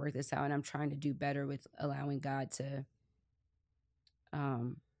still trying to work this out, and I'm trying to do better with allowing God to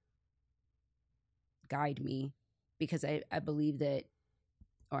guide me, because I believe that,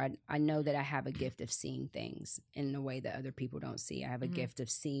 or I know that I have a gift of seeing things in a way that other people don't see. I have a gift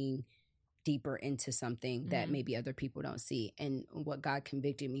of seeing deeper into something that maybe other people don't see. And what God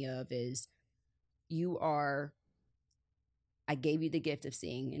convicted me of is, I gave you the gift of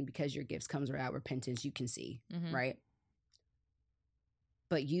seeing, and because your gifts comes without repentance, you can see, right?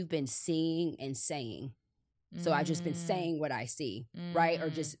 But you've been seeing and saying. So I've just been saying what I see, right? Or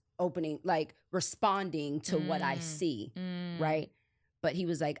just responding to what I see, right? But he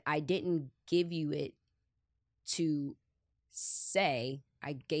was like, I didn't give you it to say,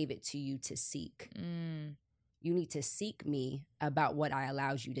 I gave it to you to seek. You need to seek me about what I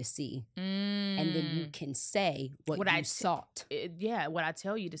allowed you to see. And then you can say what you sought. What I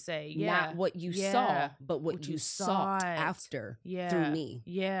tell you to say. Not what you saw, but what you sought after through me.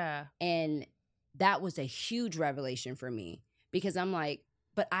 Yeah. And that was a huge revelation for me, because I'm like,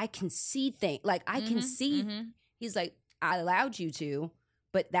 but I can see things. Like, I can see. He's like, I allowed you to,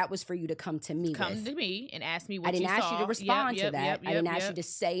 but that was for you to come to me to me and ask me what you saw. I didn't ask you to respond to that. I didn't ask you to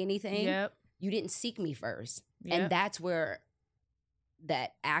say anything. You didn't seek me first. And that's where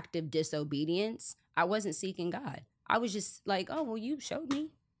that act of disobedience, I wasn't seeking God. I was just like, oh, well, you showed me.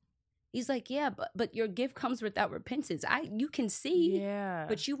 He's like, yeah, but your gift comes without repentance. You can see,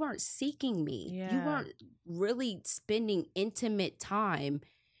 but you weren't seeking me. You weren't really spending intimate time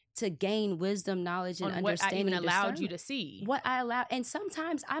to gain wisdom, knowledge, and understanding. What I even allowed you to see. What I allowed. And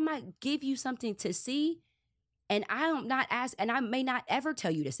sometimes I might give you something to see, and I'm not ask, and I may not ever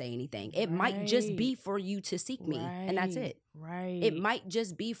tell you to say anything. It might just be for you to seek me, and that's it. Right. It might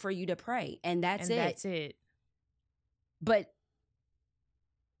just be for you to pray, and that's it. That's it. But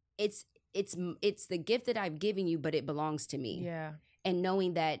it's the gift that I've given you, but it belongs to me. Yeah. And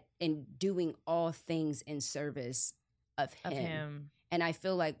knowing that, and doing all things in service of him. And I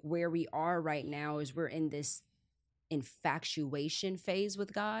feel like where we are right now is we're in this infatuation phase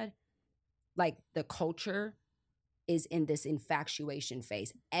with God. Like, the culture is in this infatuation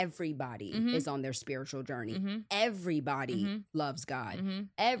phase. Everybody is on their spiritual journey. Everybody loves God.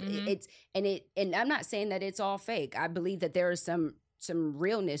 And I'm not saying that it's all fake. I believe that there is some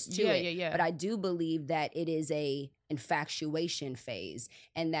realness to it. But I do believe that it is a infatuation phase,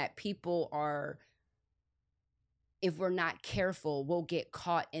 and that people are, if we're not careful, we'll get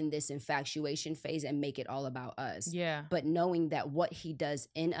caught in this infatuation phase and make it all about us. Yeah. But knowing that what he does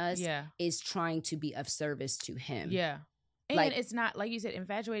in us is trying to be of service to him. Yeah. And it's not, like you said,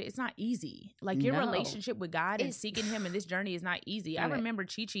 infatuated. It's not easy. Like, your relationship with God and seeking him in this journey is not easy. I remember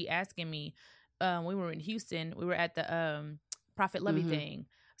Chi asking me, we were in Houston, we were at the Prophet Lovey thing,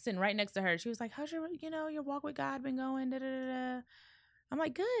 sitting right next to her. She was like, how's your walk with God been going? Da, da, da, da. I'm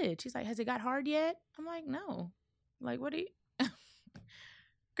like, good. She's like, has it got hard yet? I'm like, no. Like, what do you...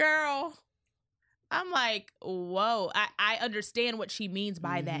 Girl. I'm like, whoa. I understand what she means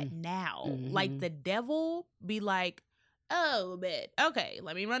by that now. Like, the devil be like, oh, but okay,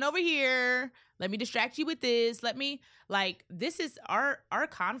 let me run over here. Let me distract you with this. This is our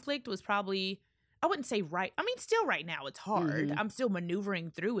conflict was probably, I wouldn't say right. I mean, still right now it's hard. I'm still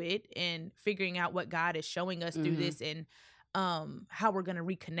maneuvering through it and figuring out what God is showing us through this, and how we're going to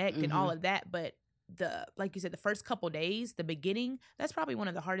reconnect and all of that. But like you said, the first couple days, the beginning, that's probably one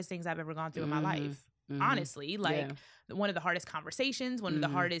of the hardest things I've ever gone through in my life. Honestly, one of the hardest conversations, one of the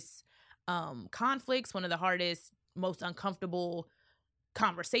hardest conflicts, one of the hardest, most uncomfortable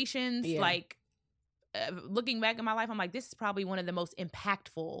conversations. Like, looking back in my life, I'm like, this is probably one of the most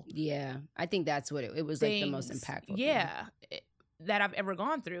impactful. Yeah, I think that's what it was, like the most impactful. Yeah, that I've ever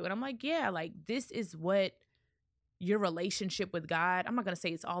gone through. And I'm like, like, this is what your relationship with God, I'm not going to say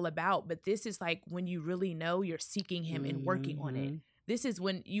it's all about, but this is like when you really know you're seeking him and working on it. This is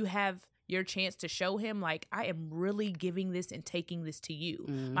when you have your chance to show him, like, I am really giving this and taking this to you.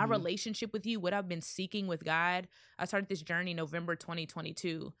 My relationship with you, what I've been seeking with God, I started this journey November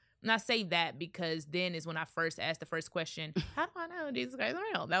 2022. And I say that because then is when I first asked the first question, how do I know Jesus Christ is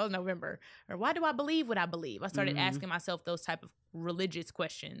real? That was November. Or why do I believe what I believe? I started asking myself those type of religious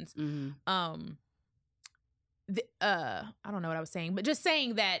questions. I don't know what I was saying, but just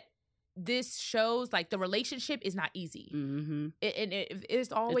saying that this shows like the relationship is not easy. Mm-hmm.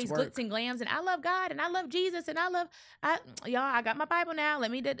 It's always glitz and glams, and I love God and I love Jesus and I got my Bible now.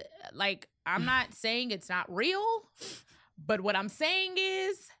 Like, I'm not saying it's not real, but what I'm saying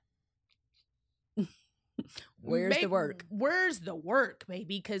is, where's the work? Where's the work,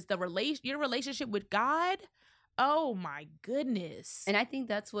 baby? Because your relationship with God, oh my goodness. And I think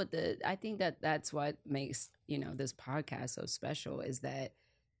that's what that's what makes, this podcast so special, is that,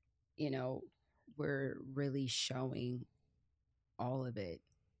 we're really showing all of it,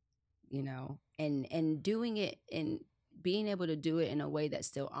 and doing it and being able to do it in a way that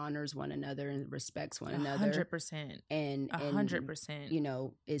still honors one another and respects one another. 100%. And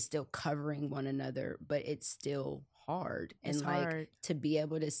 100%. Is still covering one another, but it's still hard. It's and like hard. To be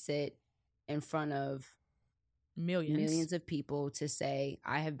able to sit in front of millions of people to say,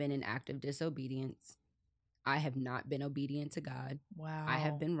 I have been in active disobedience. I have not been obedient to God. Wow. I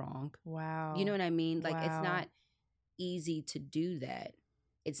have been wrong. Wow. You know what I mean? Like, wow. It's not easy to do that.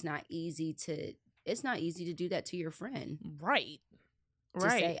 It's not easy to do that to your friend. Right. To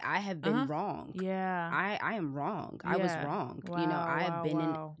say, I have been wrong. Yeah. I am wrong. Yeah. I was wrong. Wow, I have been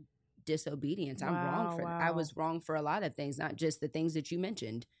in disobedience. I'm wrong for that. I was wrong for a lot of things, not just the things that you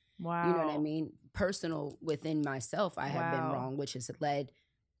mentioned. Wow. You know what I mean? Personal within myself, I have been wrong, which has led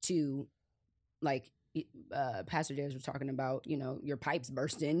to, like, Pastor Darius was talking about, your pipes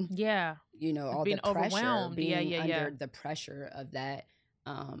bursting. Yeah. All being the pressure, overwhelmed. being under the pressure of that.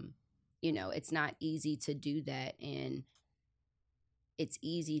 It's not easy to do that, and it's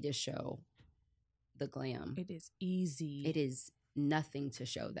easy to show the glam. It is easy. It is nothing to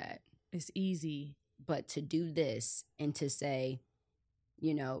show that. It's easy. But to do this and to say,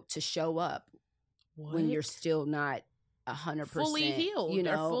 to show up when you're still not 100% fully healed,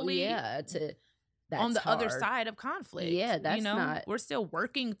 or fully that's on the hard. other side of conflict. Yeah, that's not. We're still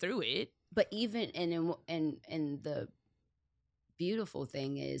working through it. But even and the beautiful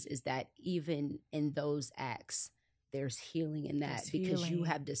thing is that even in those acts, there's healing in that, because you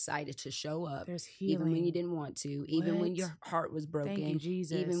have decided to show up. There's healing. Even when you didn't want to, even when your heart was broken. Thank you,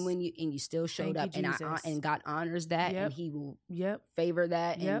 Jesus. Even when you still showed up, and God honors that, and He will favor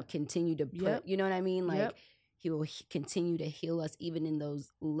that and continue to put. You know what I mean? Like He will continue to heal us even in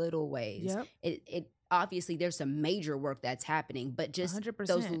those little ways. It obviously there's some major work that's happening, but just 100%.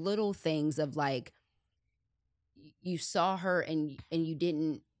 Those little things of like, you saw her and you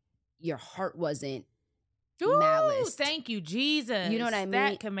didn't, your heart wasn't malice. Thank you, Jesus. You know what I mean?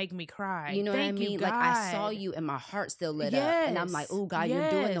 That can make me cry. You know what I mean? God. Like, I saw you and my heart still lit up, and I'm like, oh God,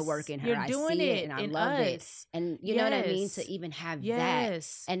 you're doing the work in her. You're doing it and I love it. And you know what I mean? To even have that,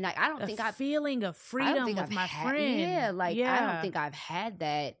 and like, I don't think I've feeling of freedom with my friend. Yeah, like I don't think I've had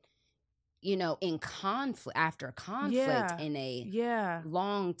that. In conflict after conflict in a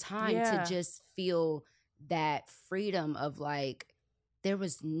long time, to just feel that freedom of like, there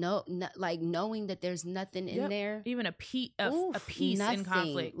was no like knowing that there's nothing in there, even a peace in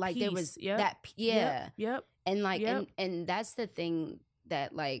conflict. Like there was that, and like, and that's the thing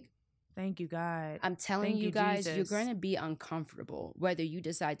that, like, thank you, God. I'm telling you guys, Jesus. You're going to be uncomfortable, whether you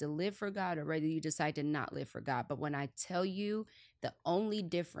decide to live for God or whether you decide to not live for God. But when I tell you, the only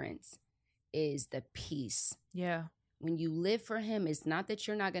difference is the peace. Yeah. When you live for Him, it's not that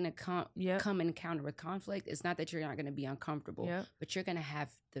you're not going to come and encounter with conflict. It's not that you're not going to be uncomfortable, but you're going to have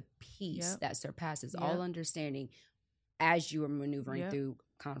the peace that surpasses all understanding as you are maneuvering through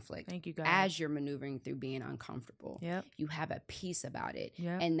conflict. Thank you, God. As you're maneuvering through being uncomfortable, you have a peace about it.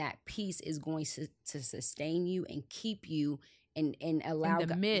 And that peace is going to sustain you and keep you and allow in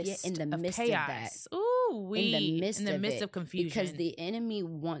the midst of chaos. Of that. Ooh, in the midst of confusion. Because the enemy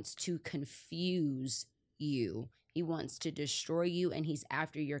wants to confuse you. He wants to destroy you, and he's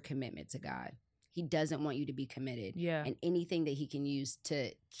after your commitment to God. He doesn't want you to be committed. Yeah. And anything that he can use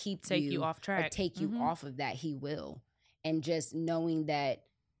to take you off track, or take you off of that, he will. And just knowing that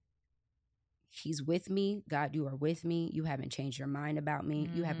He's with me. God, you are with me. You haven't changed your mind about me.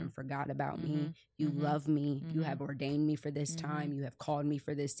 You haven't forgot about me. You love me. You have ordained me for this time. You have called me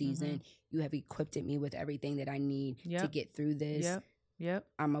for this season. You have equipped me with everything that I need to get through this. Yep.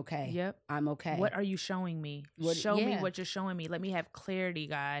 I'm okay. I'm okay. What are you showing me? Show me what you're showing me. Let me have clarity,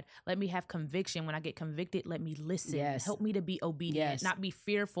 God. Let me have conviction. When I get convicted, let me listen. Help me to be obedient, not be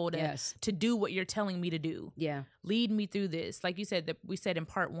fearful to do what you're telling me to do. Lead me through this. Like you said, we said in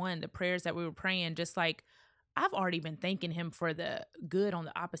part 1, the prayers that we were praying, just like, I've already been thanking Him for the good on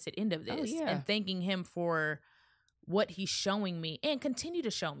the opposite end of this, and thanking Him for what He's showing me and continue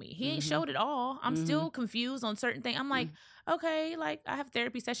to show me. He ain't showed it all. I'm still confused on certain things. I'm like, okay, like, I have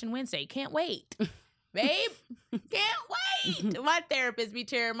therapy session Wednesday. Can't wait. babe. Can't wait. My therapist be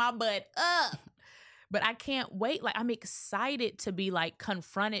tearing my butt up. But I can't wait. Like, I'm excited to be like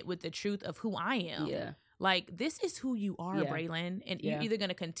confronted with the truth of who I am. Yeah. Like, this is who you are, Braylon. And you're either going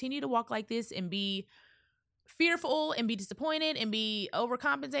to continue to walk like this and be fearful and be disappointed and be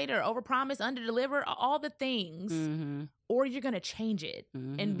overcompensated or overpromise, underdeliver, all the things, or you're going to change it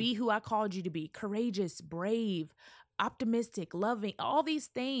and be who I called you to be. Courageous, brave, optimistic, loving, all these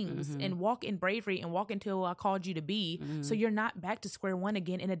things, and walk in bravery and walk into who I called you to be. So you're not back to square one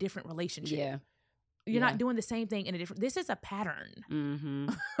again in a different relationship. Yeah. You're not doing the same thing in a different. This is a pattern.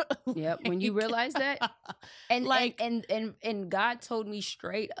 Yep. When you realize that, and like, and God told me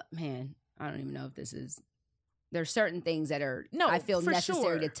straight up, man, I don't even know if this is. There's certain things that are I feel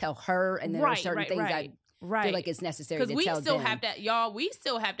necessary to tell her, and then there's certain things I feel like it's necessary to tell them. Because we still have to, y'all. We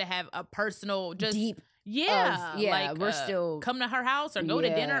still have to have a personal, just deep. Like, we're still come to her house or go to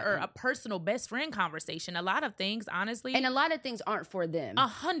dinner or a personal best friend conversation. A lot of things, honestly, and a lot of things aren't for them.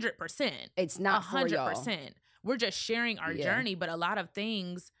 100%. It's not 100%. For y'all. We're just sharing our journey, but a lot of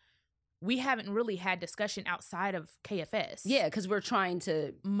things we haven't really had discussion outside of KFS. Yeah, because we're trying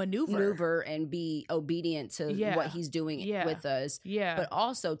to maneuver and be obedient to what he's doing with us. Yeah, but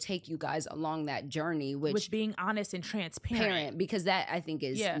also take you guys along that journey, with being honest and transparent, because that I think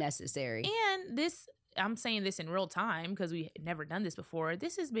is necessary. And this. I'm saying this in real time because we never done this before.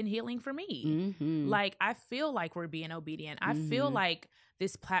 This has been healing for me. Like, I feel like we're being obedient. I feel like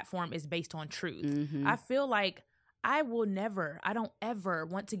this platform is based on truth. I feel like I don't ever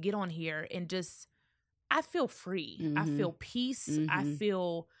want to get on here and just, I feel free. I feel peace. I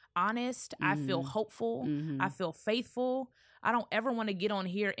feel honest. I feel hopeful. I feel faithful. I don't ever want to get on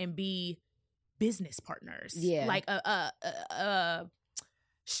here and be business partners. Yeah. Like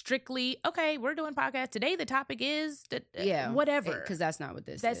strictly, okay, we're doing podcast today. The topic is whatever, because that's not what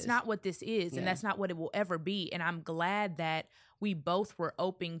this is. That's not what this is, and that's not what it will ever be. And I'm glad that we both were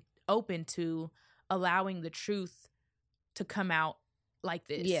open to allowing the truth to come out like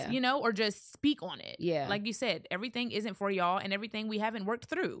this, or just speak on it. Yeah, like you said, everything isn't for y'all, and everything we haven't worked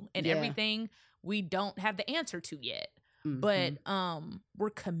through, and everything we don't have the answer to yet. But we're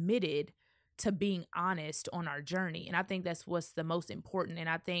committed to being honest on our journey. And I think that's what's the most important. And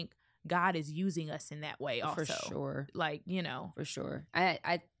I think God is using us in that way also. For sure. Like, For sure.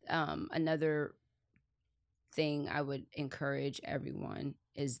 I another thing I would encourage everyone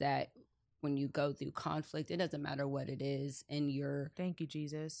is that when you go through conflict, it doesn't matter what it is, and you're thank you,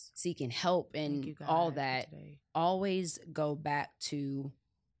 Jesus, seeking help and all that, always go back to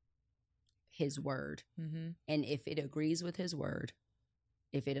his word. And if it agrees with his word,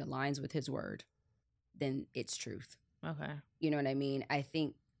 if it aligns with his word, then it's truth. Okay. You know what I mean? I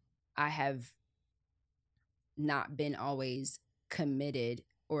think I have not been always committed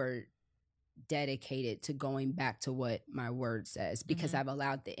or dedicated to going back to what my word says, because I've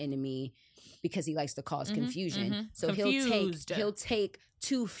allowed the enemy, because he likes to cause confusion. So he'll take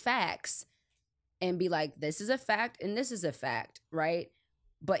two facts and be like, this is a fact and this is a fact, right?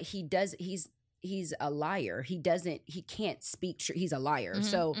 But he's a liar. He can't speak truth. He's a liar.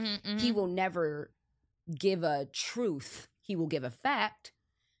 So he will never give a truth. He will give a fact.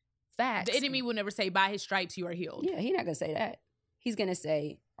 Facts. The enemy will never say, by his stripes you are healed. Yeah, he's not going to say that. He's going to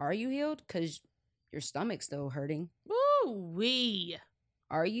say, are you healed? Because your stomach's still hurting. Ooh-wee.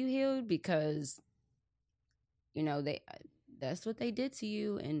 Are you healed? Because, that's what they did to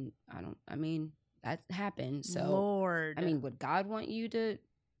you. And that happened. So, Lord. Would God want you to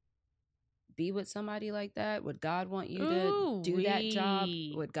be with somebody like that? Would God want you to do that job?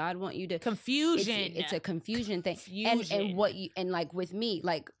 Would God want you to confusion? It's a confusion thing. And what you, and like with me,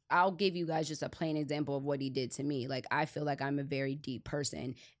 like I'll give you guys just a plain example of what he did to me. Like, I feel like I'm a very deep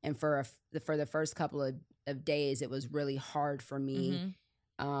person, and for the first couple of days, it was really hard for me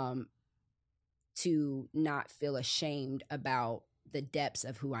to not feel ashamed about the depths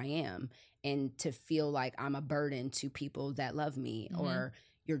of who I am, and to feel like I'm a burden to people that love me, or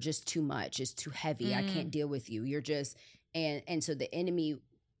you're just too much. It's too heavy. I can't deal with you. You're just, and so the enemy,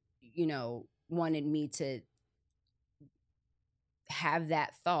 wanted me to have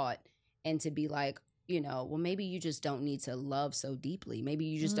that thought and to be like, well, maybe you just don't need to love so deeply. Maybe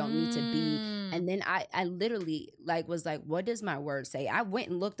you just don't need to be. And then I literally was like, what does my word say? I went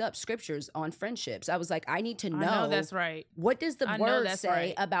and looked up scriptures on friendships. I was like, I need to know. I know that's right. What does the word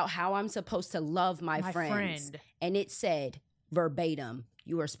say about how I'm supposed to love my friends? Friend. And it said verbatim,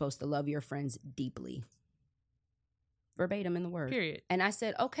 you are supposed to love your friends deeply. Verbatim in the word. Period. And I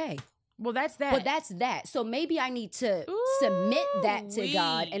said, okay. Well, that's that. But that's that. So maybe I need to submit that to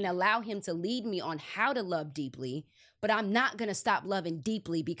God and allow him to lead me on how to love deeply. But I'm not going to stop loving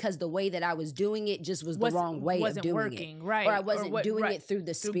deeply because the way that I was doing it just was the wrong way of doing working, it. Right. Or I wasn't doing it through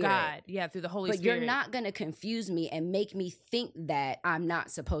the Spirit. Through God. Yeah, through the Holy Spirit. But you're not going to confuse me and make me think that I'm not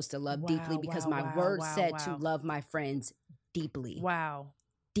supposed to love deeply because my word said to love my friends deeply. Wow.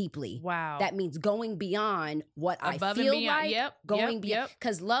 Deeply. Wow. That means going beyond what above I feel like. Going beyond.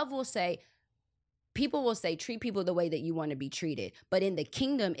 Because love will say, people will say, treat people the way that you want to be treated. But in the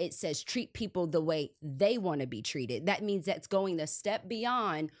kingdom, it says, treat people the way they want to be treated. That means that's going a step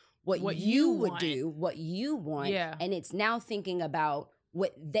beyond what you would do, what you want. Yeah. And it's now thinking about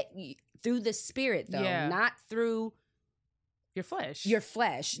what that through the Spirit, though, not through your flesh.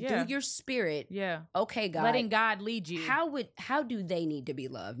 Through your spirit. Yeah. Okay, God. Letting God lead you. How do they need to be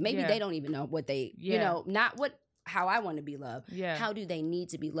loved? Maybe they don't even know what they, not how I want to be loved. Yeah. How do they need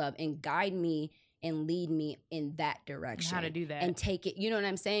to be loved? And guide me and lead me in that direction. How to do that. And take it, you know what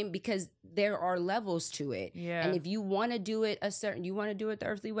I'm saying? Because there are levels to it. Yeah. And if you want to do it you want to do it the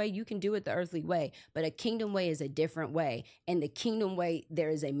earthly way, you can do it the earthly way. But a kingdom way is a different way. And the kingdom way, there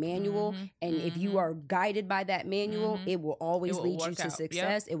is a manual. And if you are guided by that manual, it will always lead you to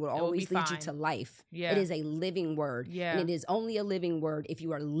success. Yep. It will always lead you to life. Yeah. It is a living word. Yeah. And it is only a living word if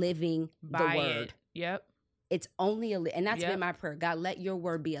you are living by the word. It. Yep. It's only and that's been my prayer. God, let your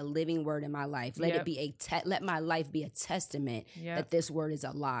word be a living word in my life. Let it be let my life be a testament that this word is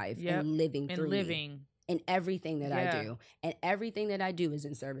alive and living through me. In everything that I do. And everything that I do is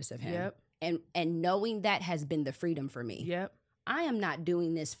in service of him. Yep. And knowing that has been the freedom for me. Yep. I am not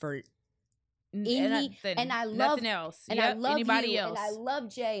doing this for nothing else. And I love anybody else. And I love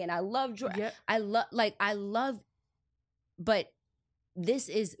Jay and I love Jordan. I love but this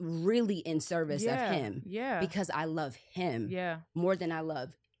is really in service of him. Yeah. Because I love him. Yeah. More than I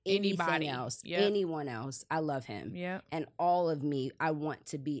love anything else. Anyone else. I love him. Yeah. And all of me, I want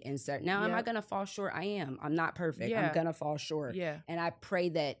to be in service. Now, am I going to fall short? I am. I'm not perfect. I'm going to fall short. Yeah. And I pray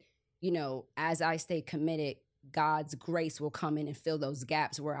that, as I stay committed, God's grace will come in and fill those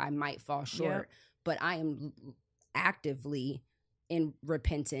gaps where I might fall short. But I am actively in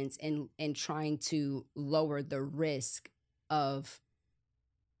repentance and trying to lower the risk of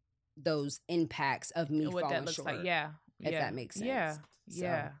those impacts of me what falling that looks short. Like. If that makes sense.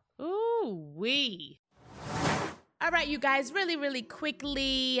 Yeah. Ooh, wee. All right, you guys, really, really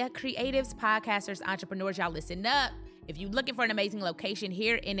quickly, creatives, podcasters, entrepreneurs, y'all listen up. If you're looking for an amazing location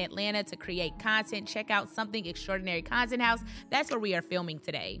here in Atlanta to create content, check out Something Extraordinary Content House. That's where we are filming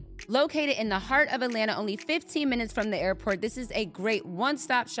today. Located in the heart of Atlanta, only 15 minutes from the airport, this is a great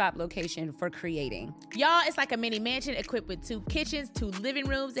one-stop shop location for creating. Y'all, it's like a mini mansion equipped with 2 kitchens, 2 living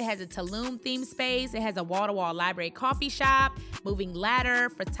rooms. It has a Tulum themed space. It has a wall-to-wall library coffee shop, moving ladder,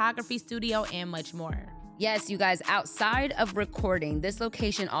 photography studio, and much more. Yes, you guys, outside of recording, this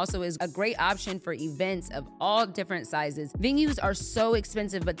location also is a great option for events of all different sizes. Venues are so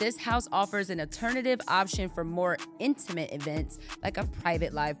expensive, but this house offers an alternative option for more intimate events like a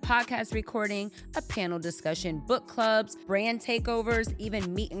private live podcast recording, a panel discussion, book clubs, brand takeovers,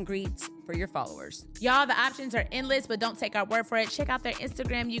 even meet and greets for your followers. Y'all, the options are endless, but don't take our word for it. Check out their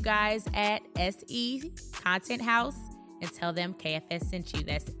Instagram, you guys, at SE Content House. And tell them KFS sent you.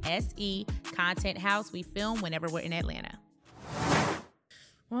 That's SE Content House. We film whenever we're in Atlanta.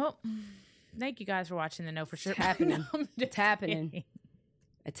 Well, thank you guys for watching the Know For Sure. It's happening. It's happening.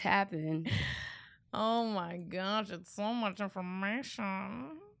 It's happening. Oh my gosh, it's so much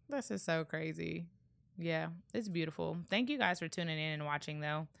information. This is so crazy. Yeah, it's beautiful. Thank you guys for tuning in and watching,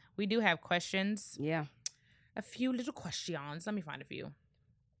 though. We do have questions. Yeah. A few little questions. Let me find a few.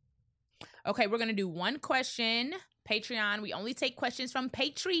 Okay, we're going to do one question. Patreon. We only take questions from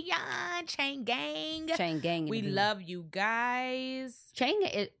Patreon. Chain Gang. Chain Gang. We love you guys. Chain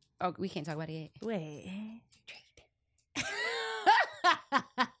Gang. Oh, we can't talk about it yet. Wait.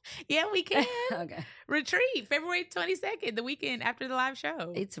 Yeah, we can. Okay. Retreat, February 22nd, the weekend after the live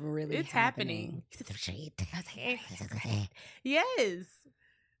show. It's really happening. Yes.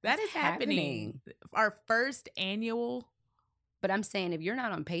 That is happening. Our first annual. But I'm saying if you're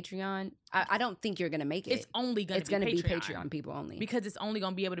not on Patreon, I don't think you're going to make it. It's only going to be Patreon people only. Because it's only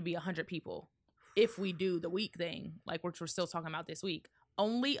going to be able to be 100 people if we do the week thing, like which we're still talking about this week.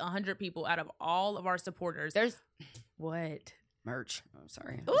 Only 100 people out of all of our supporters. There's what? Merch. I'm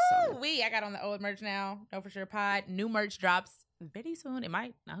sorry. Ooh, I got on the old merch now. Know For Sure Pod. New merch drops very soon. It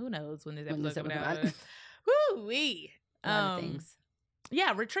might. Now, who knows when this episode comes out. Woo, a lot of things.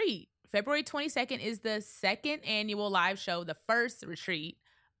 Yeah, Retreat. February 22nd is the second annual live show, the first retreat.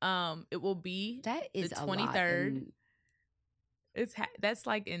 It will be that is the 23rd. That's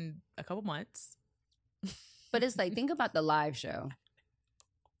like in a couple months. But it's like, think about the live show.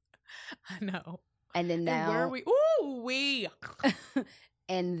 I know. And then now, and where are we? Ooh,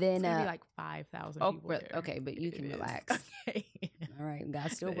 and then it's gonna be like 5,000 people there. Okay, but you can relax. Okay. All right,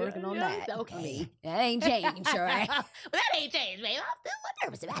 God's still working on that. Okay. I mean, that ain't changed, all right? Well, that ain't changed, babe. I'm still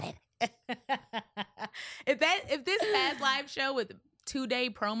nervous about it. If this past live show with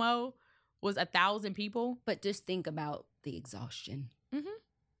 2-day promo was 1,000 people, But just think about the exhaustion.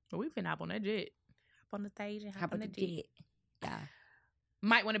 well, we've been up on that jet, up on the stage, and hop on the jet. Yeah.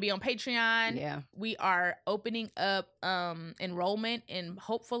 Might want to be on Patreon. Yeah. We are opening up enrollment in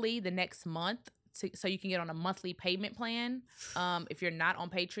hopefully the next month, so you can get on a monthly payment plan. If you're not on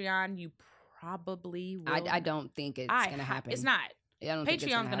Patreon, you probably will. I don't think it's going to happen. It's not. I don't think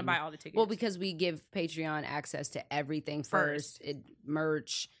it's Patreon's going to buy all the tickets. Well, because we give Patreon access to everything first.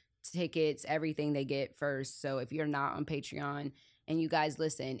 Merch, tickets, everything they get first. So if you're not on Patreon, and you guys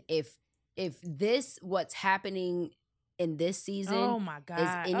listen, if this what's happening in this season is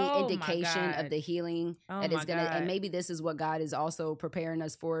any indication of the healing that is gonna, and maybe this is what God is also preparing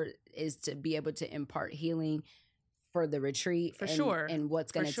us for, is to be able to impart healing for the retreat and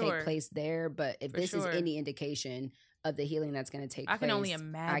what's going to take place there. But if this is any indication of the healing that's going to take place, I can only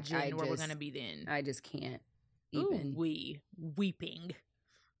imagine where we're going to be then. I just can't even. Weeping.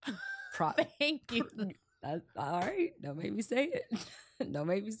 Thank you. All right, don't make me say it. Don't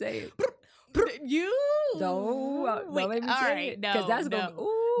make me say it. Don't make me say it. Because that's going to,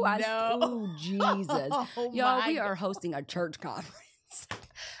 ooh, Jesus. Y'all, we are hosting a church conference.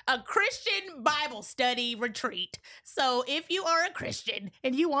 A Christian Bible study retreat. So if you are a Christian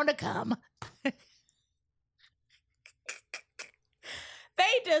and you want to come, they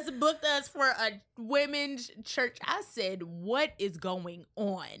just booked us for a women's church. I said, what is going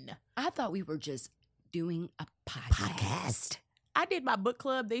on? I thought we were just doing a podcast. I did my book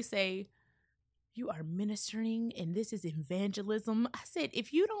club. They say, you are ministering and this is evangelism. I said,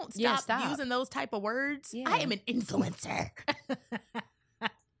 if you don't stop using those type of words, I am an influencer.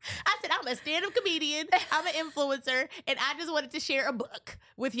 I said, I'm a stand-up comedian. I'm an influencer. And I just wanted to share a book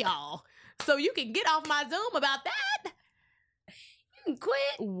with y'all. So you can get off my Zoom about that. You can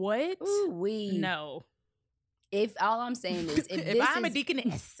quit. What? Ooh-wee. No. If all I'm saying is, if I'm a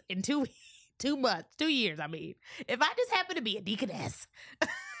deaconess in 2 years, I mean, if I just happen to be a deaconess,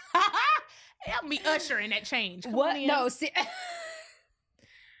 I'll be ushering that change. Come what? On in. No, see,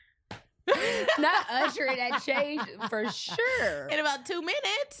 not ushering that change for sure. In about 2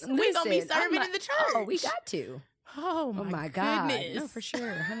 minutes, we're going to be serving in the church. Oh, we got to. Oh my God. goodness. No, for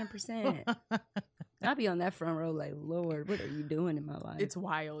sure. 100%. I'll be on that front row like, Lord, what are you doing in my life? It's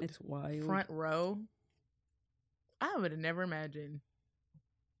wild. It's wild. Front row. I would have never imagined.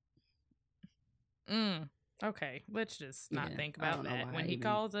 Okay, let's just not think about that. When he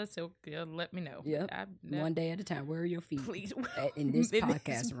calls us, he'll let me know. Yep. One day at a time. Where are your feet? Please. In this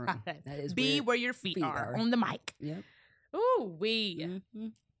podcast room. That is where your feet are. On the mic. Yep. Ooh, we.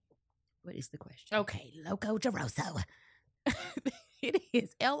 What is the question? Okay, Loco Jaroso. It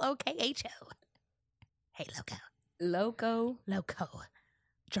is Lokho. Hey, Loco. Loco.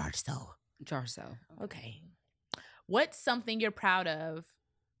 Jarso. Okay. What's something you're proud of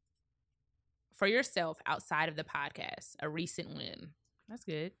for yourself outside of the podcast? A recent win. That's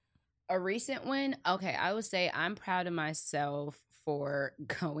good. A recent win? Okay, I would say I'm proud of myself for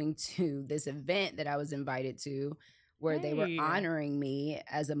going to this event that I was invited to where they were honoring me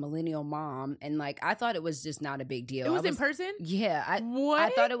as a millennial mom. And like, I thought it was just not a big deal. It was in person? Yeah.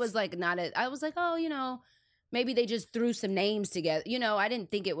 I thought it was like I was like, oh, maybe they just threw some names together. I didn't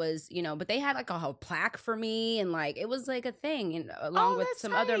think it was, but they had like a whole plaque for me. And like, it was like a thing along with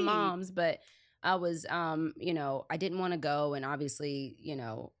some other moms. But I was, I didn't want to go. And obviously,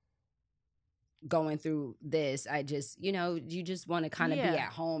 going through this, I just, you just want to kind of be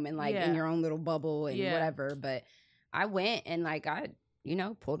at home and like in your own little bubble and whatever. But I went and like, I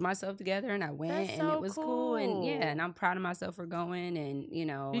pulled myself together and I went and it was cool. And and I'm proud of myself for going and,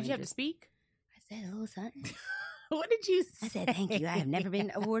 Did you have to speak? I said a little something. What did you say? I said, thank you. I have never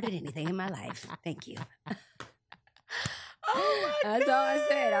been awarded anything in my life. Thank you. Oh my That's all I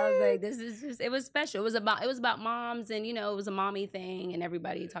said. I was like, this is just, it was special. It was about moms and, it was a mommy thing and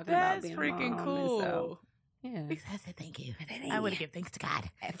everybody talking about being a mom. That's freaking cool. So, yeah. I said, thank you. I would give thanks to God.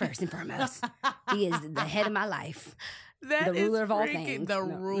 First and foremost. He is the head of my life. The ruler of all things. The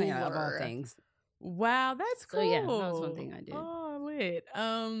ruler of all things. Wow, that's cool. So yeah, that was one thing I did. Oh, lit.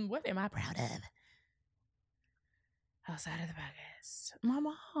 What am I proud of? Outside of the podcast. My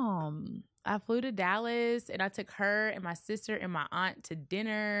mom. I flew to Dallas and I took her and my sister and my aunt to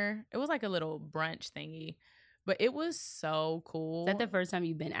dinner. It was like a little brunch thingy. But it was so cool. Is that the first time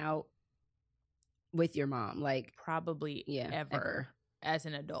you've been out with your mom? Like probably ever as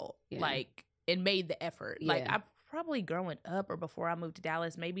an adult. Yeah. Like it made the effort. Yeah. Like I probably growing up or before I moved to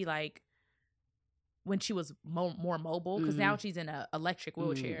Dallas, maybe like when she was more mobile, because now she's in an electric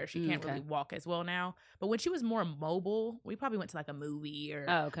wheelchair. She can't really walk as well now. But when she was more mobile, we probably went to like a movie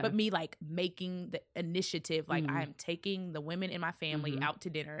or, but me like making the initiative, like I am taking the women in my family out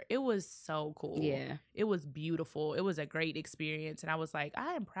to dinner. It was so cool. Yeah. It was beautiful. It was a great experience. And I was like,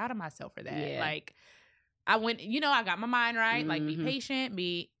 I am proud of myself for that. Yeah. Like I went, I got my mind right. Like be patient,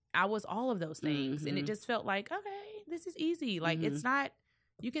 I was all of those things. And it just felt like, okay, this is easy. Like it's not,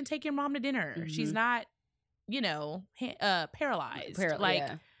 you can take your mom to dinner. She's not, paralyzed.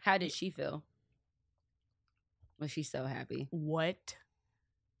 How did she feel? Was she so happy? What?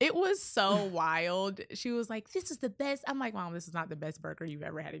 It was so wild. She was like, this is the best. I'm like, Mom, this is not the best burger you've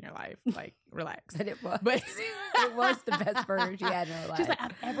ever had in your life. Like, relax. But it was. But it was the best burger she had in her life. She's like,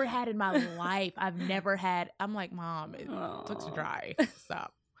 I've ever had in my life. I've never had. I'm like, Mom, it looks dry.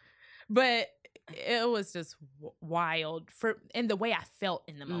 Stop. But it was just wild and the way I felt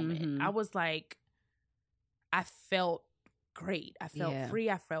in the moment. I was like, I felt great. I felt free.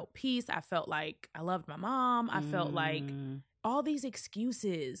 I felt peace. I felt like I loved my mom. I felt like all these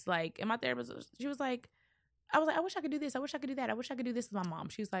excuses. Like, and my therapist, she was like, I was like, I wish I could do this. I wish I could do that. I wish I could do this with my mom.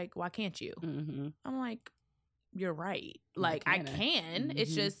 She's like, why can't you? I'm like, you're right. Like I can.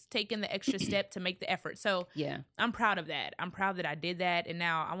 It's just taking the extra step to make the effort. So I'm proud of that. I'm proud that I did that. And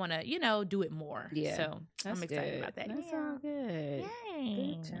now I want to, do it more. Yeah. So I'm excited about that. That's all good.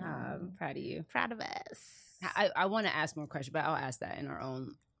 Yay. Good job. I'm proud of you. Proud of us. I want to ask more questions, but I'll ask that in our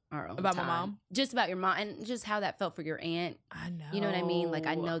own about time. My mom? Just about your mom and just how that felt for your aunt. I know. You know what I mean? Like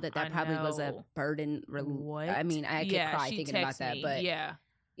I know that probably was a burden. What? I mean, I could cry thinking about that, but yeah.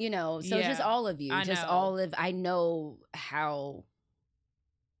 So just all of you, I know how,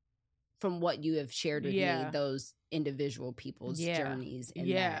 from what you have shared with me, those individual people's journeys and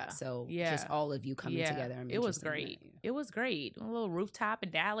that. So just all of you coming together. It was great. It was great. A little rooftop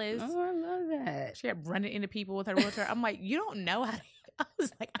in Dallas. Oh, I love that. She kept running into people with her wheelchair. I'm like, you don't know how to. I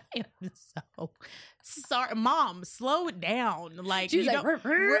was like, I am so sorry. Mom, slow it down. Like, she was like,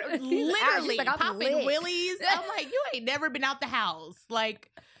 literally like, popping willies. I'm like, you ain't never been out the house.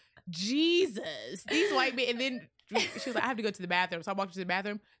 Like, Jesus. These white men. And then she was like, I have to go to the bathroom. So I walked to the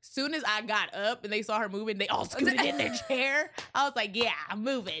bathroom. Soon as I got up and they saw her moving, they all scooted in their chair. I was like, yeah, I'm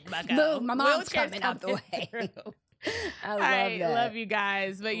moving. Move. My mom's coming out the way. I love that. Love you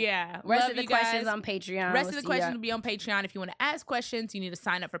guys. But yeah. Rest of the questions on Patreon. Rest of the questions will be on Patreon. If you want to ask questions, you need to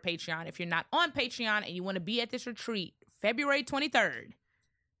sign up for Patreon. If you're not on Patreon and you want to be at this retreat, February 23rd,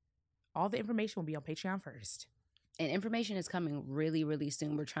 all the information will be on Patreon first. And information is coming really, really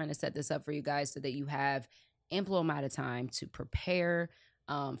soon. We're trying to set this up for you guys so that you have ample amount of time to prepare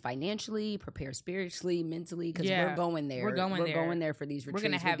financially, prepare spiritually, mentally, because we're going there. We're going there for these retreats. We're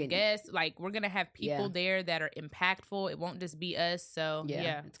going to have guests. Like, we're going to have people there that are impactful. It won't just be us. So,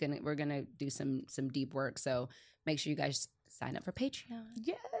 we're going to do some deep work. So, make sure you guys sign up for Patreon.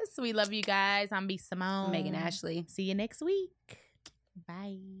 Yes. We love you guys. I'm B. Simone. I'm Megan Ashley. See you next week.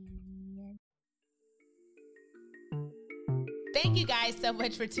 Bye. Thank you guys so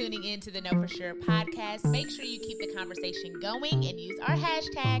much for tuning in to the Know For Sure podcast. Make sure you keep the conversation going and use our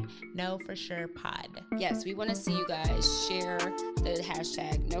hashtag KnowForSurePod. Yes, we want to see you guys share the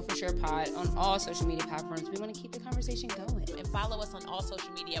hashtag KnowForSurePod on all social media platforms. We want to keep the conversation going. And follow us on all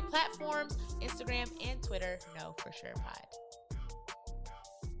social media platforms, Instagram and Twitter, KnowForSurePod.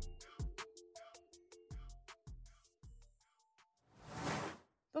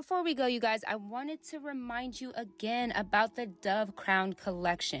 Before we go, you guys, I wanted to remind you again about the Dove Crown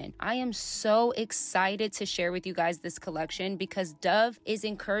collection. I am so excited to share with you guys this collection because Dove is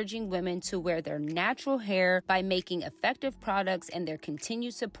encouraging women to wear their natural hair by making effective products and their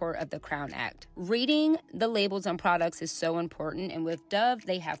continued support of the Crown Act. Reading the labels on products is so important, and with Dove,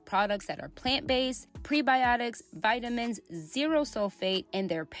 they have products that are plant-based, prebiotics, vitamins, zero sulfate, and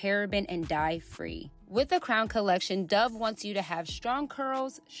they're paraben and dye-free. With the Crown collection, Dove wants you to have strong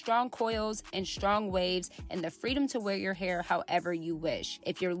curls, strong coils, and strong waves, and the freedom to wear your hair however you wish.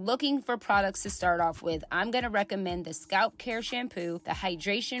 If you're looking for products to start off with, I'm going to recommend the Scalp Care Shampoo, the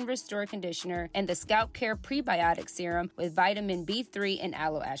Hydration Restore Conditioner, and the Scalp Care Prebiotic Serum with vitamin B3 and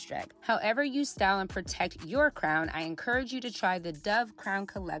aloe extract. However you style and protect your crown, I encourage you to try the Dove Crown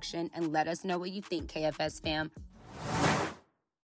collection and let us know what you think, KFS fam.